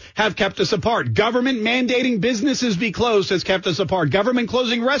schools have kept us apart. Government mandating businesses be closed has kept us apart. Government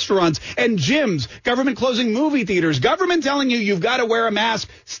closing restaurants and gyms. Government closing movie theaters. Government telling you you've got to wear a mask,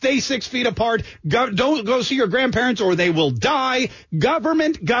 stay 6 feet apart, don't go see your grandparents or they will die.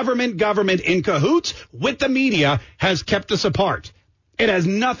 Government in cahoots with the media has kept us apart. It has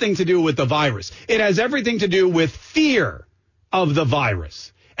nothing to do with the virus. It has everything to do with fear of the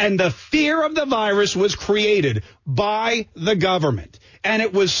virus. And the fear of the virus was created by the government. And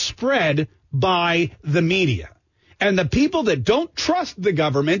it was spread by the media. And the people that don't trust the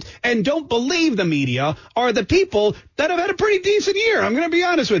government and don't believe the media are the people that have had a pretty decent year. I'm going to be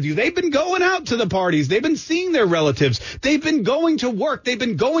honest with you. They've been going out to the parties. They've been seeing their relatives. They've been going to work. They've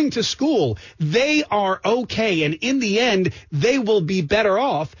been going to school. They are okay. And in the end, they will be better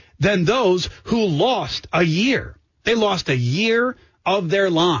off than those who lost a year. They lost a year of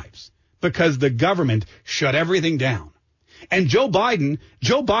their lives because the government shut everything down. And Joe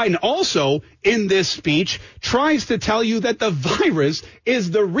Biden also in this speech tries to tell you that the virus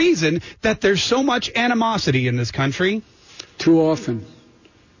is the reason that there's so much animosity in this country. Too often,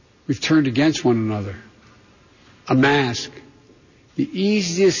 we've turned against one another. A mask, the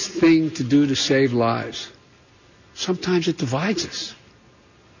easiest thing to do to save lives. Sometimes it divides us.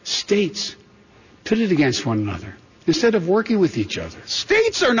 States pitted against one another instead of working with each other.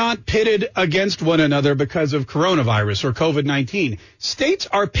 States are not pitted against one another because of coronavirus or COVID-19. States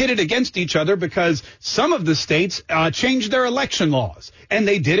are pitted against each other because some of the states changed their election laws, and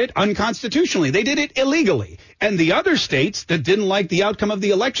they did it unconstitutionally. They did it illegally. And the other states that didn't like the outcome of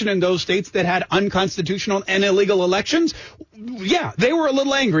the election in those states that had unconstitutional and illegal elections, yeah, they were a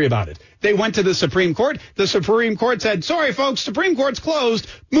little angry about it. They went to the Supreme Court. The Supreme Court said, sorry, folks, Supreme Court's closed.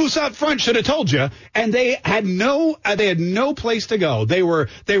 Moose out front should have told you. And they had no place to go. They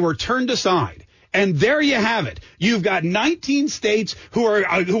were turned aside. And there you have it. You've got 19 states who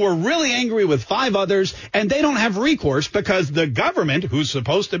are really angry with 5 others, and they don't have recourse because the government, who's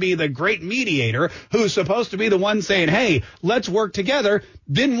supposed to be the great mediator, who's supposed to be the one saying, hey, let's work together,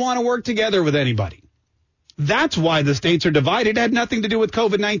 didn't want to work together with anybody. That's why the states are divided. It had nothing to do with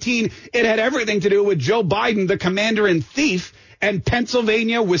COVID-19. It had everything to do with Joe Biden, the commander-in-thief, and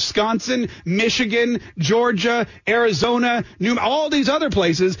Pennsylvania, Wisconsin, Michigan, Georgia, Arizona, all these other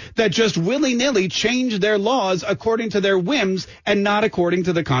places that just willy-nilly changed their laws according to their whims and not according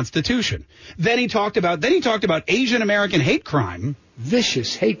to the Constitution. Then he talked about Asian American hate crime.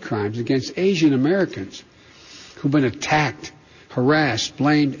 Vicious hate crimes against Asian Americans who've been attacked, harassed,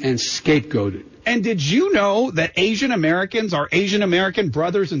 blamed, and scapegoated. And did you know that Asian Americans, our Asian American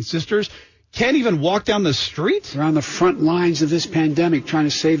brothers and sisters, can't even walk down the street? They're on the front lines of this pandemic trying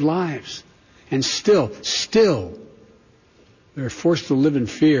to save lives. And still, they're forced to live in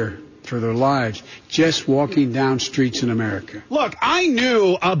fear for their lives just walking down streets in America. Look, I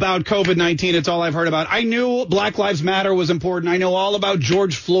knew about COVID-19. It's all I've heard about. I knew Black Lives Matter was important. I know all about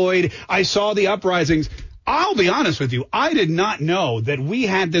George Floyd. I saw the uprisings. I'll be honest with you. I did not know that we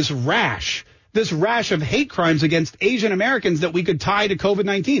had this rash of hate crimes against Asian Americans that we could tie to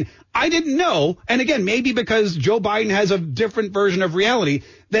COVID-19. I didn't know, and again, maybe because Joe Biden has a different version of reality,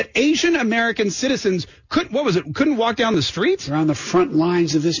 that Asian American citizens couldn't walk down the streets? They're on the front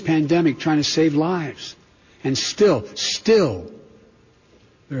lines of this pandemic trying to save lives. And still,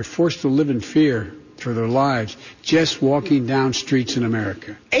 they're forced to live in fear for their lives just walking down streets in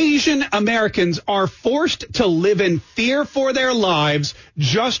America. Asian Americans are forced to live in fear for their lives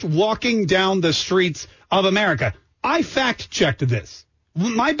just walking down the streets of America. I fact-checked this.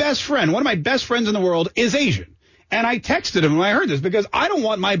 My best friend, one of my best friends in the world, is Asian. And I texted him when I heard this because I don't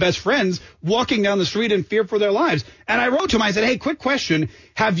want my best friends walking down the street in fear for their lives. And I wrote to him, I said, hey, quick question.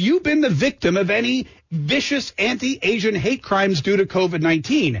 Have you been the victim of any vicious anti-Asian hate crimes due to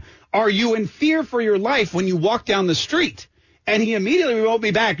COVID-19? Are you in fear for your life when you walk down the street? And he immediately wrote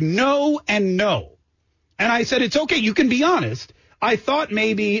me back, no and no. And I said, it's okay. You can be honest. I thought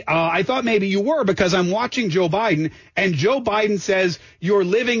maybe you were because I'm watching Joe Biden and Joe Biden says you're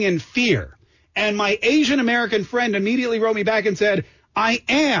living in fear. And my Asian American friend immediately wrote me back and said, I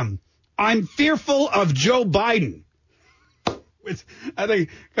am. I'm fearful of Joe Biden. Which I think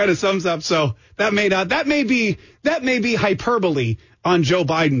kind of sums up. So that may be hyperbole on Joe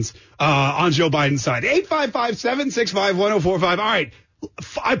Biden's side. 855-765-1045. All right.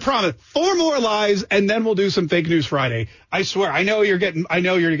 I promise 4 more lies and then we'll do some fake news Friday. I swear. I know you're getting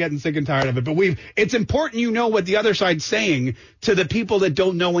sick and tired of it, but it's important you know what the other side's saying to the people that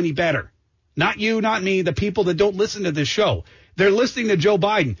don't know any better. Not you, not me, the people that don't listen to this show. They're listening to Joe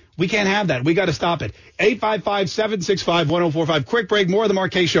Biden. We can't have that. We got to stop it. 855-765-1045. Quick break. More of the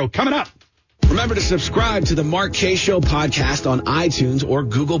Mark Kaye Show coming up. Remember to subscribe to the Mark Kaye Show podcast on iTunes or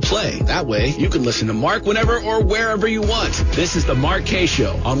Google Play. That way, you can listen to Mark whenever or wherever you want. This is the Mark Kaye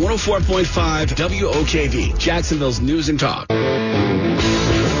Show on 104.5 WOKV, Jacksonville's News and Talk.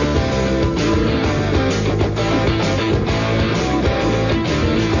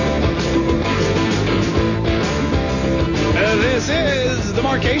 This is the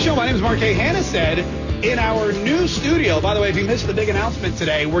Mark Kaye Show. My name is Mark Kaye. Hannah said in our new studio, by the way, if you missed the big announcement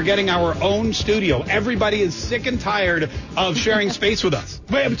today, we're getting our own studio. Everybody is sick and tired of sharing space with us.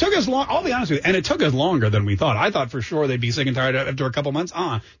 But it took us long, I'll be honest with you, and it took us longer than we thought. I thought for sure they'd be sick and tired after a couple months.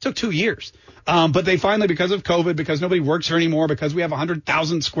 It took 2 years. But they finally, because of COVID, because nobody works here anymore, because we have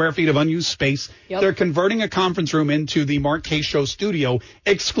 100,000 square feet of unused space, They're converting a conference room into the Mark Kaye Show studio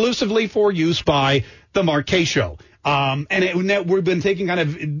exclusively for use by the Mark Kaye Show. We've been taking kind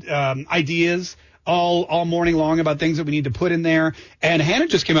of ideas all morning long about things that we need to put in there. And Hannah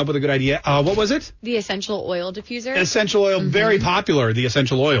just came up with a good idea. What was it? The essential oil diffuser. Essential oil, very popular, the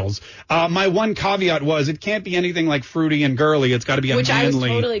essential oils. My one caveat was it can't be anything like fruity and girly. It's got to be a Which manly.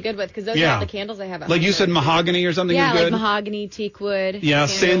 I was totally good with because those are the candles I have at home. Like you said, mahogany or something is good? Yeah, like mahogany, teak wood. Yeah,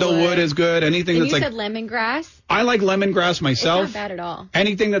 sandalwood is good. Anything and that's you said lemongrass. I like lemongrass myself. It's not bad at all.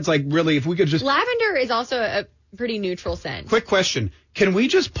 Anything that's like really, if we could just. Lavender is also a pretty neutral scent. Quick question. Can we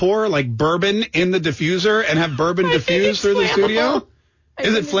just pour like bourbon in the diffuser and have bourbon diffuse through the studio?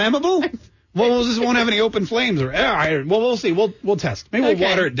 Is it flammable? Well, we just won't have any open flames. All right. Well, we'll see. We'll test. Maybe we'll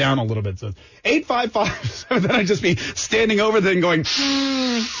water it down a little bit. So 855. Then I'd just be standing over there and going.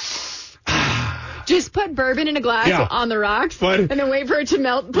 Just put bourbon in a glass on the rocks and then wait for it to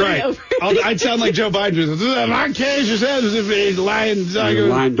melt. Put it over. I'd sound like Joe Biden. Mark Kaye says if he's lying.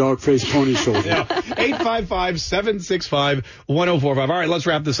 Lion dog face pony shoulder. 855-765-1045. All right, let's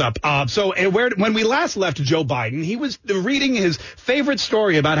wrap this up. So when we last left Joe Biden, he was reading his favorite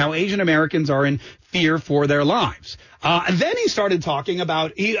story about how Asian Americans are in fear for their lives. And then he started talking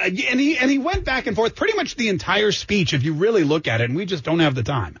about he went back and forth pretty much the entire speech if you really look at it, and we just don't have the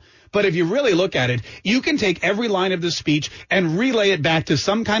time. But if you really look at it, you can take every line of the speech and relay it back to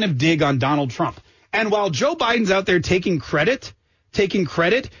some kind of dig on Donald Trump. And while Joe Biden's out there taking credit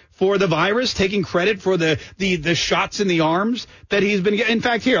for the virus, taking credit for the shots in the arms that he's been getting. In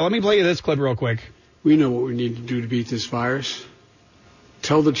fact, here, let me play you this clip real quick. We know what we need to do to beat this virus.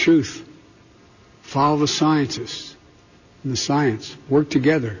 Tell the truth. Follow the scientists and the science. Work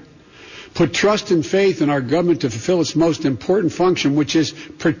together. Put trust and faith in our government to fulfill its most important function, which is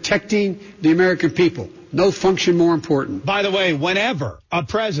protecting the American people. No function more important. By the way, whenever a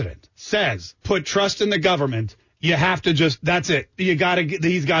president says put trust in the government, you have to that's it. He's got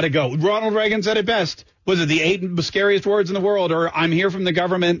to go. Ronald Reagan said it best. Was it the 8 scariest words in the world? Or I'm here from the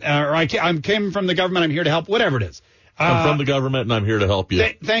government, or I came from the government, I'm here to help, whatever it is. I'm from the government, and I'm here to help you.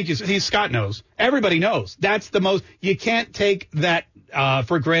 Thank you. See, Scott knows. Everybody knows. That's the most. You can't take that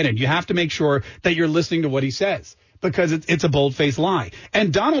for granted. You have to make sure that you're listening to what he says, because it's a bold-faced lie.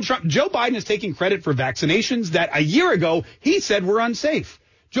 And Donald Trump, Joe Biden is taking credit for vaccinations that a year ago he said were unsafe.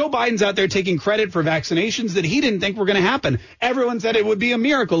 Joe Biden's out there taking credit for vaccinations that he didn't think were going to happen. Everyone said it would be a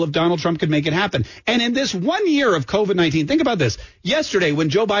miracle if Donald Trump could make it happen. And in this 1 year of COVID-19, think about this. Yesterday, when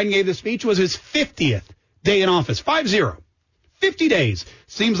Joe Biden gave the speech, was his 50th day in office. 50. 50 days.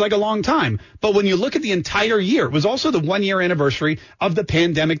 Seems like a long time. But when you look at the entire year, it was also the 1 year anniversary of the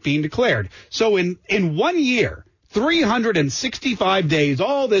pandemic being declared. So in 1 year, 365 days,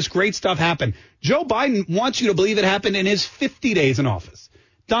 all this great stuff happened. Joe Biden wants you to believe it happened in his 50 days in office.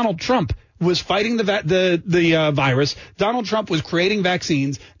 Donald Trump was fighting the virus. Donald Trump was creating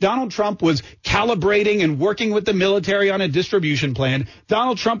vaccines. Donald Trump was calibrating and working with the military on a distribution plan.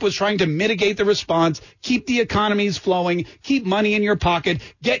 Donald Trump was trying to mitigate the response, keep the economies flowing, keep money in your pocket,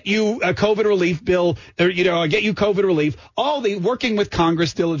 get you a COVID relief bill, or, get you COVID relief. Working with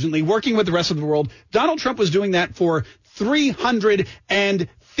Congress diligently, working with the rest of the world. Donald Trump was doing that for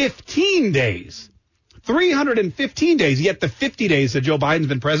 315 days. 315 days, yet the 50 days that Joe Biden's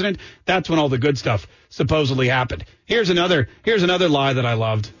been president, that's when all the good stuff supposedly happened. Here's another lie that I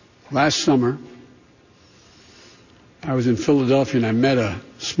loved. Last summer, I was in Philadelphia and I met a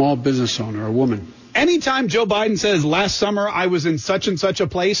small business owner, a woman. Anytime Joe Biden says last summer I was in such and such a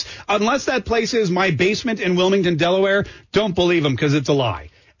place, unless that place is my basement in Wilmington, Delaware, don't believe him, because it's a lie.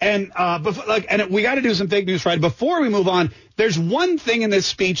 And we got to do some fake news Friday. Before we move on, there's one thing in this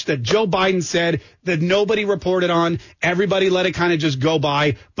speech that Joe Biden said that nobody reported on. Everybody let it kind of just go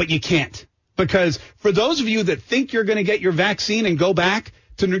by, but you can't. Because for those of you that think you're going to get your vaccine and go back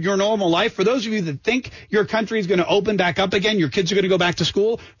to your normal life, for those of you that think your country is going to open back up again, your kids are going to go back to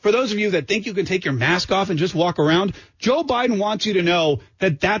school, for those of you that think you can take your mask off and just walk around, Joe Biden wants you to know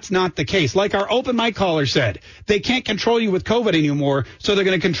that that's not the case. Like our open mic caller said, they can't control you with COVID anymore, so they're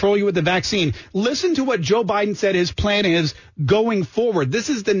going to control you with the vaccine. Listen to what Joe Biden said his plan is going forward. This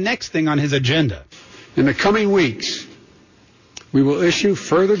is the next thing on his agenda. In the coming weeks, we will issue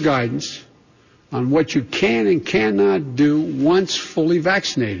further guidance on what you can and cannot do once fully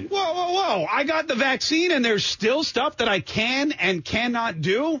vaccinated. Whoa. I got the vaccine and there's still stuff that I can and cannot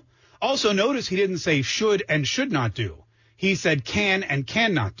do? Also, notice he didn't say should and should not do. He said can and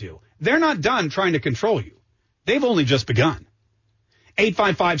cannot do. They're not done trying to control you. They've only just begun.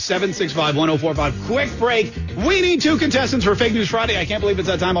 855-765-1045. Quick break. We need 2 contestants for Fake News Friday. I can't believe it's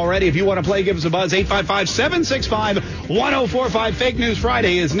that time already. If you want to play, give us a buzz. 855-765-1045. Fake News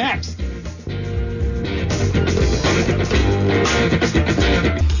Friday is next.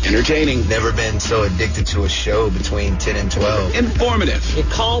 Entertaining. Never been so addicted to a show between 10 and 12. Informative. You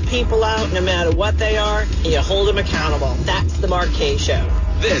call people out no matter what they are, and you hold them accountable. That's the Mark K Show.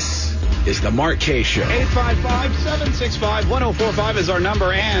 This is the Mark K Show. 855-765-1045 is our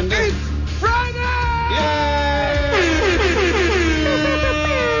number, and it's Friday! Yay!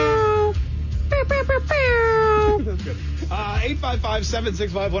 That's good.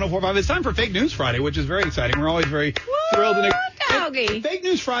 855-765-1045. It's time for Fake News Friday, which is very exciting. We're always very thrilled. Fake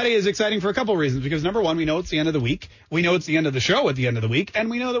News Friday is exciting for a couple of reasons. Because, number one, we know it's the end of the week. We know it's the end of the show at the end of the week. And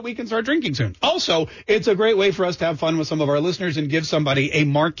we know that we can start drinking soon. Also, it's a great way for us to have fun with some of our listeners and give somebody a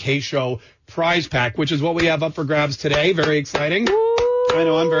Mark K Show prize pack, which is what we have up for grabs today. Very exciting. I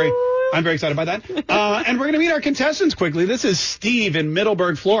know, I'm very excited by that. And we're going to meet our contestants quickly. This is Steve in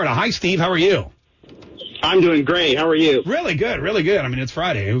Middleburg, Florida. Hi, Steve. How are you? I'm doing great. How are you? Really good, really good. I mean, it's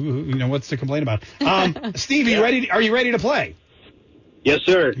Friday. What's to complain about? Steve, are you ready to play? Yes,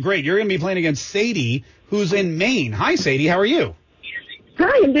 sir. Great. You're going to be playing against Sadie, who's in Maine. Hi, Sadie. How are you?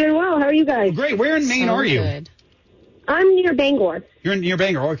 Hi, I'm doing well. How are you guys? Great. Where in Maine are you? Good. I'm near Bangor. You're near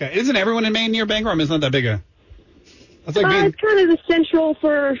Bangor. Okay. Isn't everyone in Maine near Bangor? I mean, it's not that big a... That's like being... It's kind of the central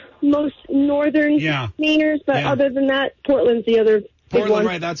for most northern Mainers, but other than that, Portland's the other... Portland,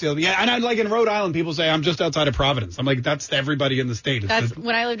 right, that's the other. Yeah, and I like in Rhode Island, people say I'm just outside of Providence. I'm like, that's everybody in the state. That's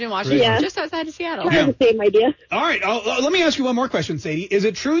when I lived in Washington, just outside of Seattle. Kind of the same idea. All right, let me ask you one more question, Sadie. Is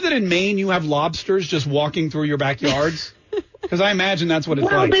it true that in Maine you have lobsters just walking through your backyards? Because I imagine that's what it's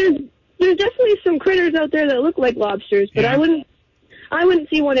like. Well, there's definitely some critters out there that look like lobsters, but I wouldn't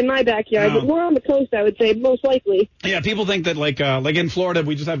see one in my backyard, but more on the coast, I would say, most likely. Yeah, people think that, like in Florida,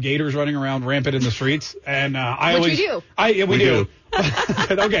 we just have gators running around rampant in the streets. And we do. We do.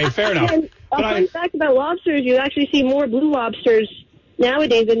 Okay, fair enough. And a fun fact about lobsters, you actually see more blue lobsters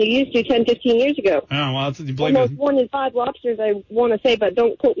nowadays than you used to 10, 15 years ago. Oh, well, almost 1 in 5 lobsters, I want to say, but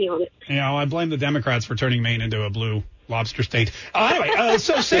don't quote me on it. Yeah, well, I blame the Democrats for turning Maine into a blue Lobster State. Anyway,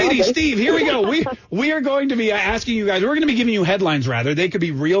 so Sadie, Steve, here we go. We are going to be asking you guys, we're going to be giving you headlines, rather. They could be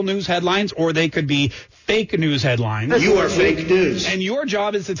real news headlines or they could be fake news headlines. You are fake news. And your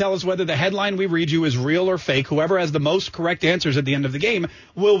job is to tell us whether the headline we read you is real or fake. Whoever has the most correct answers at the end of the game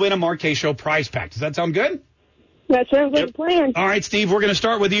will win a Mark K. Show prize pack. Does that sound good? That sounds like a plan. All right, Steve, we're going to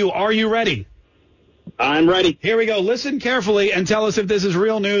start with you. Are you ready? I'm ready. Here we go. Listen carefully and tell us if this is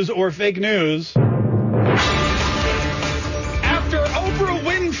real news or fake news. After Oprah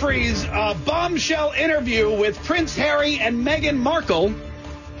Winfrey's bombshell interview with Prince Harry and Meghan Markle,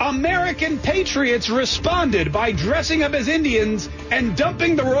 American patriots responded by dressing up as Indians and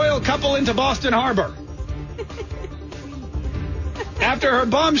dumping the royal couple into Boston Harbor. After her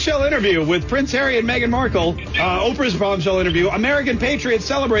bombshell interview with Prince Harry and Meghan Markle, Oprah's bombshell interview, American patriots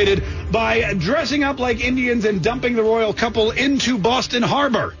celebrated by dressing up like Indians and dumping the royal couple into Boston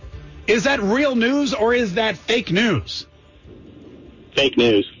Harbor. Is that real news or is that fake news? Fake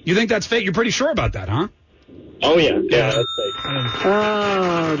news. You think that's fake? You're pretty sure about that, huh? Oh, yeah. Yeah, that's fake.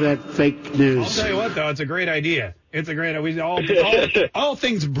 Oh, that fake news. I'll tell you what, though, it's a great idea. It's a great idea. All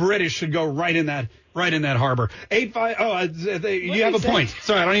things British should go right in that harbor. 85. You have a point.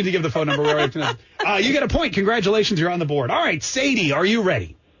 Sorry, I don't need to give the phone number. You get a point. Congratulations, you're on the board. All right, Sadie, are you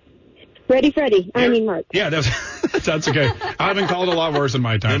ready? Ready, Freddy. I mean, Mark. Yeah, that's okay. I've been called a lot worse in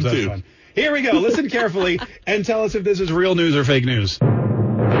my time. That's fun. Here we go. Listen carefully and tell us if this is real news or fake news.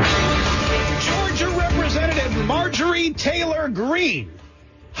 Georgia Representative Marjorie Taylor Greene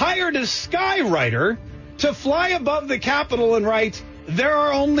hired a skywriter to fly above the Capitol and write, "There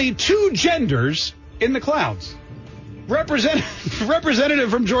are only two genders in the clouds." Representative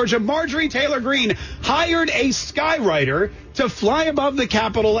from Georgia, Marjorie Taylor Greene, hired a skywriter to fly above the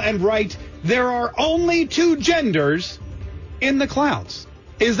Capitol and write, "There are only two genders in the clouds."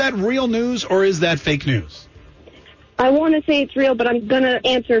 Is that real news or is that fake news? I want to say it's real, but I'm going to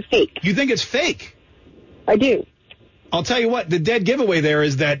answer fake. You think it's fake? I do. I'll tell you what, the dead giveaway there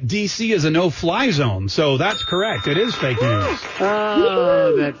is that D.C. is a no-fly zone, so that's correct. It is fake news.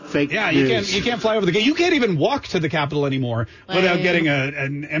 Oh, that fake news. You can't fly over the gate. You can't even walk to the Capitol anymore without getting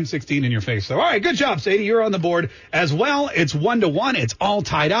an M16 in your face. So, all right, good job, Sadie. You're on the board as well. It's 1-1. It's all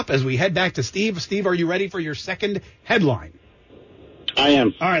tied up as we head back to Steve. Steve, are you ready for your second headline? I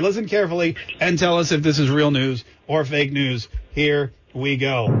am. All right, listen carefully and tell us if this is real news or fake news. Here we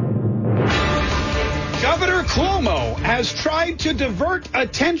go. Governor Cuomo has tried to divert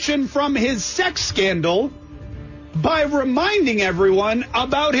attention from his sex scandal by reminding everyone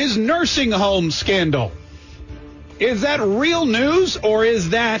about his nursing home scandal. Is that real news or is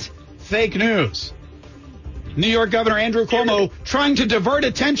that fake news? New York Governor Andrew Cuomo trying to divert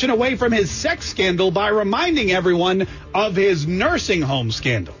attention away from his sex scandal by reminding everyone of his nursing home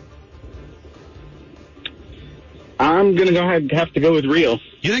scandal. I'm going to have to go with real.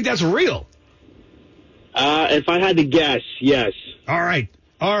 You think that's real? If I had to guess, yes. All right.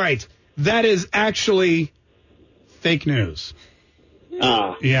 That is actually fake news.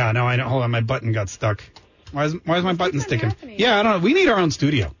 Yeah, no, I don't. Hold on, my button got stuck. Why is my button sticking? Happening? Yeah, I don't know. We need our own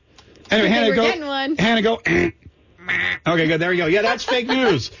studio. Anyway, Hannah, go. Getting one. Hannah, go. Okay, good. There you go. Yeah, that's fake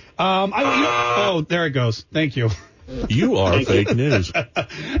news. Oh, there it goes. Thank you. You are fake news.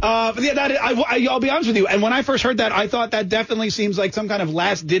 I'll be honest with you. And when I first heard that, I thought that definitely seems like some kind of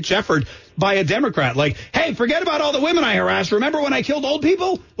last-ditch effort by a Democrat. Like, hey, forget about all the women I harassed. Remember when I killed old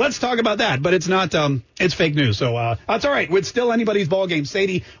people? Let's talk about that. But it's not. It's fake news. So that's all right. It's still anybody's ball game.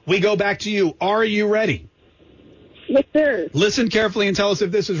 Sadie, we go back to you. Are you ready? Yes, sir. Listen carefully and tell us if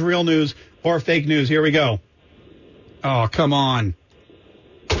this is real news or fake news. Here we go. Oh, come on.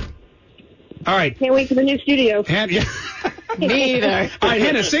 All right. Can't wait for the new studio. Yeah. Me either. All right,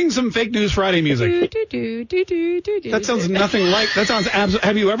 Hannah, sing some Fake News Friday music. That sounds nothing like. That sounds.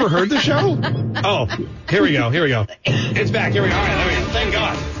 Have you ever heard the show? Oh, here we go. It's back. Here we go. All right, there we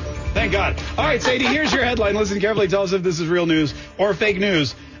go. Thank God. All right, Sadie, here's your headline. Listen carefully. Tell us if this is real news or fake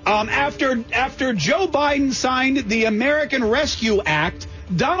news. After Joe Biden signed the American Rescue Act,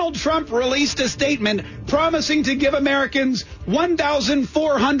 Donald Trump released a statement promising to give Americans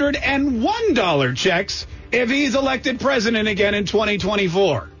 $1,401 checks if he's elected president again in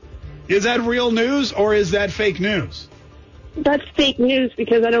 2024. Is that real news or is that fake news? That's fake news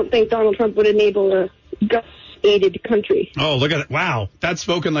because I don't think Donald Trump would enable a gun-aided country. Oh, look at that. Wow. That's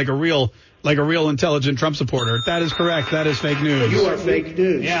spoken like a real intelligent Trump supporter. That is correct. That is fake news. You are fake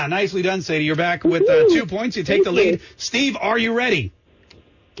news. Yeah, nicely done, Sadie. You're back with 2 points. You take the lead. Steve, are you ready?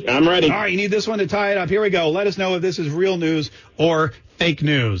 I'm ready. All right, you need this one to tie it up. Here we go. Let us know if this is real news or fake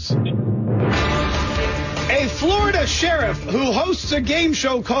news. A Florida sheriff who hosts a game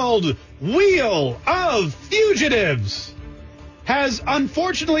show called Wheel of Fugitives has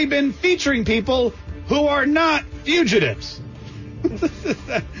unfortunately been featuring people who are not fugitives.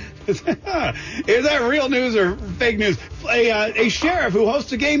 Is that real news or fake news? A sheriff who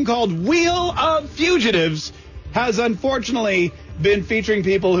hosts a game called Wheel of Fugitives has unfortunately been featuring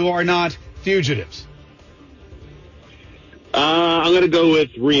people who are not fugitives. I'm going to go with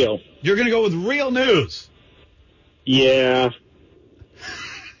real. You're going to go with real news? Yeah.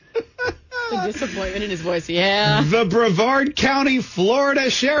 The disappointment in his voice, yeah. The Brevard County, Florida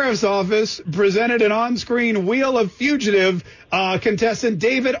Sheriff's Office presented an on-screen Wheel of Fugitive contestant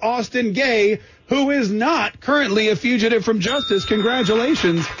David Austin Gay, who is not currently a fugitive from justice.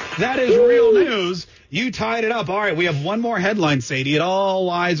 Congratulations. That is real news. You tied it up. All right, we have one more headline, Sadie. It all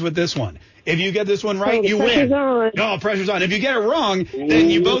lies with this one. If you get this one right, you win. On. No, pressure's on. If you get it wrong, then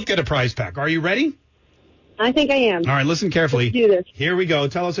you both get a prize pack. Are you ready? I think I am. All right, listen carefully. Let's do this. Here we go.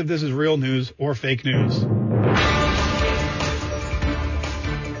 Tell us if this is real news or fake news.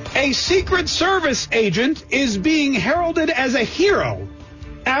 A Secret Service agent is being heralded as a hero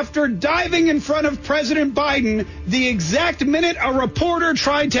after diving in front of President Biden the exact minute a reporter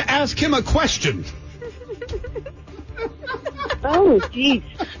tried to ask him a question. Oh, jeez.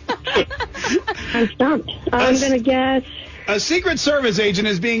 I'm stumped. I'm going to guess. A Secret Service agent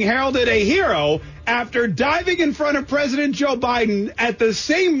is being heralded a hero after diving in front of President Joe Biden at the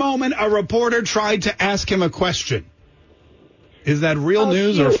same moment a reporter tried to ask him a question. Is that real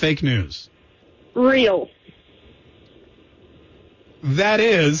news or fake news? Real. That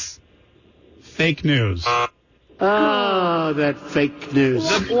is fake news. Oh, that fake news.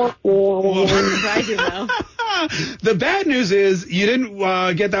 The bad news is you didn't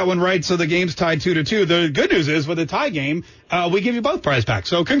get that one right, so the game's tied 2-2. The good news is with a tie game, we give you both prize packs.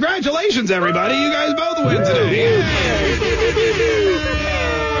 So congratulations, everybody. You guys both win today.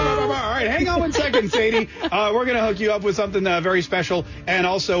 All right, hang on 1 second, Sadie. We're going to hook you up with something very special. And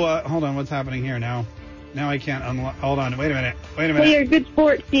also, hold on, what's happening here now? Now I can't unlock. Hold on, wait a minute. Hey, you're a good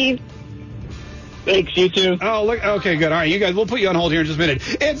sport, Steve. Thanks, you too. Oh, look. Okay, good. All right, you guys, we'll put you on hold here in just a minute.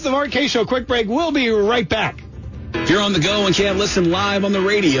 It's the Mark K Show. Quick break. We'll be right back. If you're on the go and can't listen live on the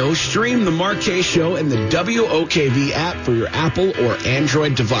radio, stream the Mark K Show in the WOKV app for your Apple or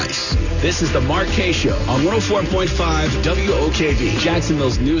Android device. This is the Mark K Show on 104.5 WOKV,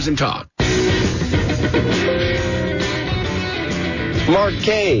 Jacksonville's News and Talk. Mark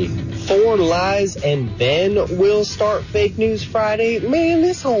K, 4 lies and Ben will start Fake News Friday. Man,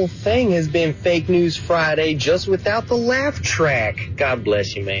 this whole thing has been Fake News Friday just without the laugh track. God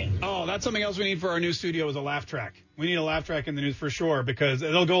bless you, man. Oh, that's something else we need for our new studio is a laugh track. We need a laugh track in the news for sure because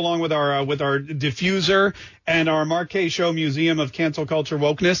it'll go along with our diffuser and our Mark K Show Museum of Cancel Culture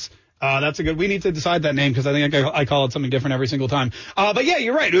Wokeness. That's a good. We need to decide that name because I think I call it something different every single time. But yeah,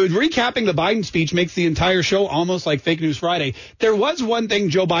 you're right. Recapping the Biden speech makes the entire show almost like Fake News Friday. There was one thing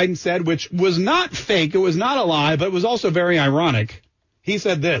Joe Biden said which was not fake. It was not a lie, but it was also very ironic. He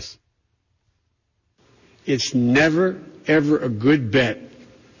said this. It's never, ever a good bet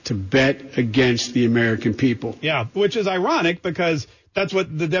to bet against the American people. Yeah, which is ironic because that's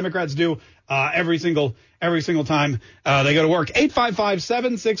what the Democrats do every single time they go to work.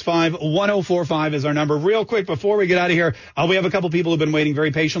 855-765-1045 is our number. Real quick, before we get out of here, we have a couple people who've been waiting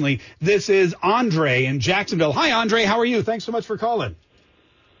very patiently. This is Andre in Jacksonville. Hi, Andre. How are you? Thanks so much for calling.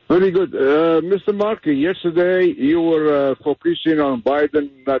 Very good. Mr. Markey, yesterday you were focusing on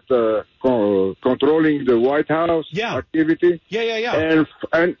Biden not controlling the White House activity. Yeah.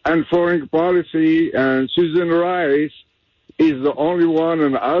 And foreign policy, and Susan Rice is the only one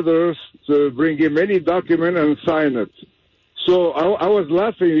and others to bring him any document and sign it. So I was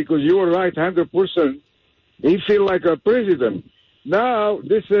laughing because you were right 100%. He feel like a president. Now,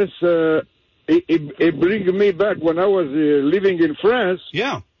 this is, it brings me back when I was living in France.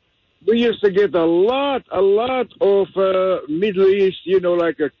 Yeah. We used to get a lot of Middle East,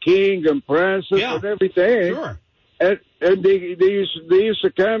 like a king and princess and everything. Sure. And they used to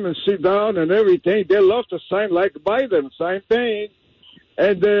come and sit down and everything. They love to sign like Biden, same thing.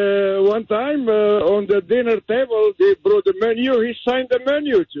 And one time on the dinner table, they brought the menu. He signed the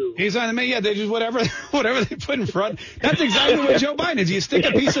menu too. He signed the menu. Yeah, they just whatever they put in front. That's exactly what Joe Biden is. You stick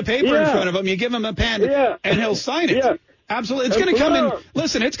a piece of paper in front of him, you give him a pen, and he'll sign it. Yeah. Absolutely. It's going to come in.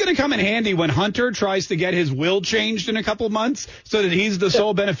 Listen, it's going to come in handy when Hunter tries to get his will changed in a couple of months so that he's the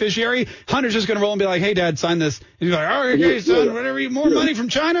sole beneficiary. Hunter's just going to roll and be like, hey, Dad, sign this. And he's like, oh, okay, son, whatever. More money from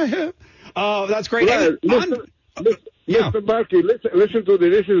China? Oh, that's great. Right. Mr. Markey, listen to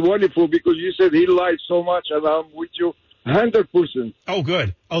this. This is wonderful because you said he lied so much, and I'm with you 100%. Oh,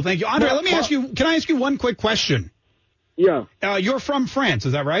 good. Oh, thank you. Andre, let me ask you, can I ask you one quick question? Yeah. You're from France,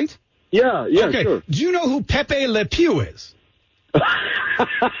 is that right? Yeah, okay. Sure. Do you know who Pepe Le Pew is? I'm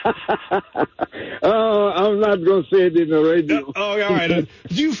not going to say it in the radio. All right.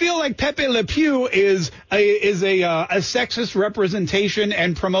 Do you feel like Pepe Le Pew is a sexist representation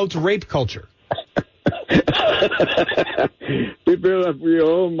and promotes rape culture? People are,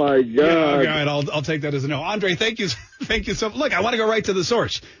 oh my God. Yeah, all right, I'll take that as a no. Andre, thank you so much. Look, I want to go right to the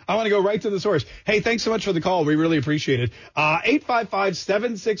source. Hey, thanks so much for the call. We really appreciate it.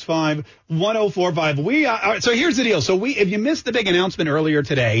 855-765-1045. So here's the deal. So if you missed the big announcement earlier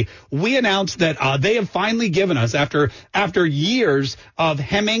today, we announced that they have finally given us, after years of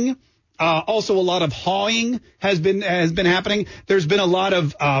hemming, also, a lot of hawing has been happening. There's been a lot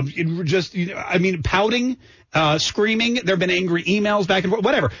of pouting, screaming. There have been angry emails back and forth,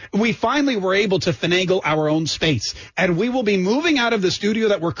 whatever. We finally were able to finagle our own space, and we will be moving out of the studio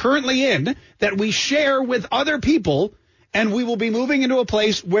that we're currently in, that we share with other people. And we will be moving into a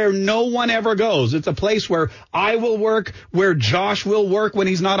place where no one ever goes. It's a place where I will work, where Josh will work when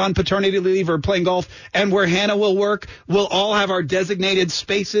he's not on paternity leave or playing golf, and where Hannah will work. We'll all have our designated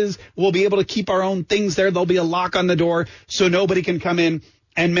spaces. We'll be able to keep our own things there. There'll be a lock on the door so nobody can come in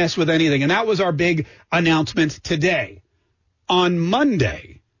and mess with anything. And that was our big announcement today. On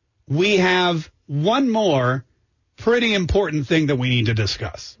Monday, we have one more pretty important thing that we need to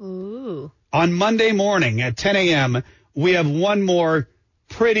discuss. Ooh. On Monday morning at 10 a.m., we have one more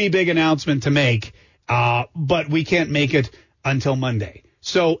pretty big announcement to make, but we can't make it until Monday.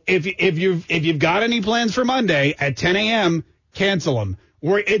 So if you've got any plans for Monday at 10 a.m., cancel them.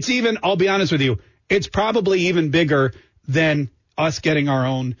 I'll be honest with you, it's probably even bigger than us getting our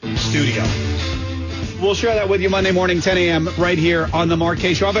own studio. We'll share that with you Monday morning, 10 a.m. right here on The Mark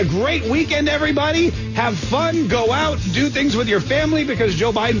Kaye Show. Have a great weekend, everybody. Have fun. Go out. Do things with your family because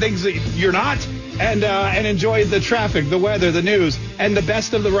Joe Biden thinks that you're not. And enjoy the traffic, the weather, the news, and the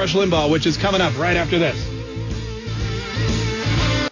best of the Rush Limbaugh, which is coming up right after this.